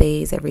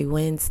Wednesdays every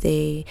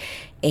Wednesday.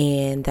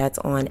 And that's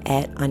on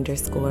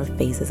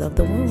 @_phases of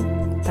the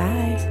womb.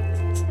 Bye.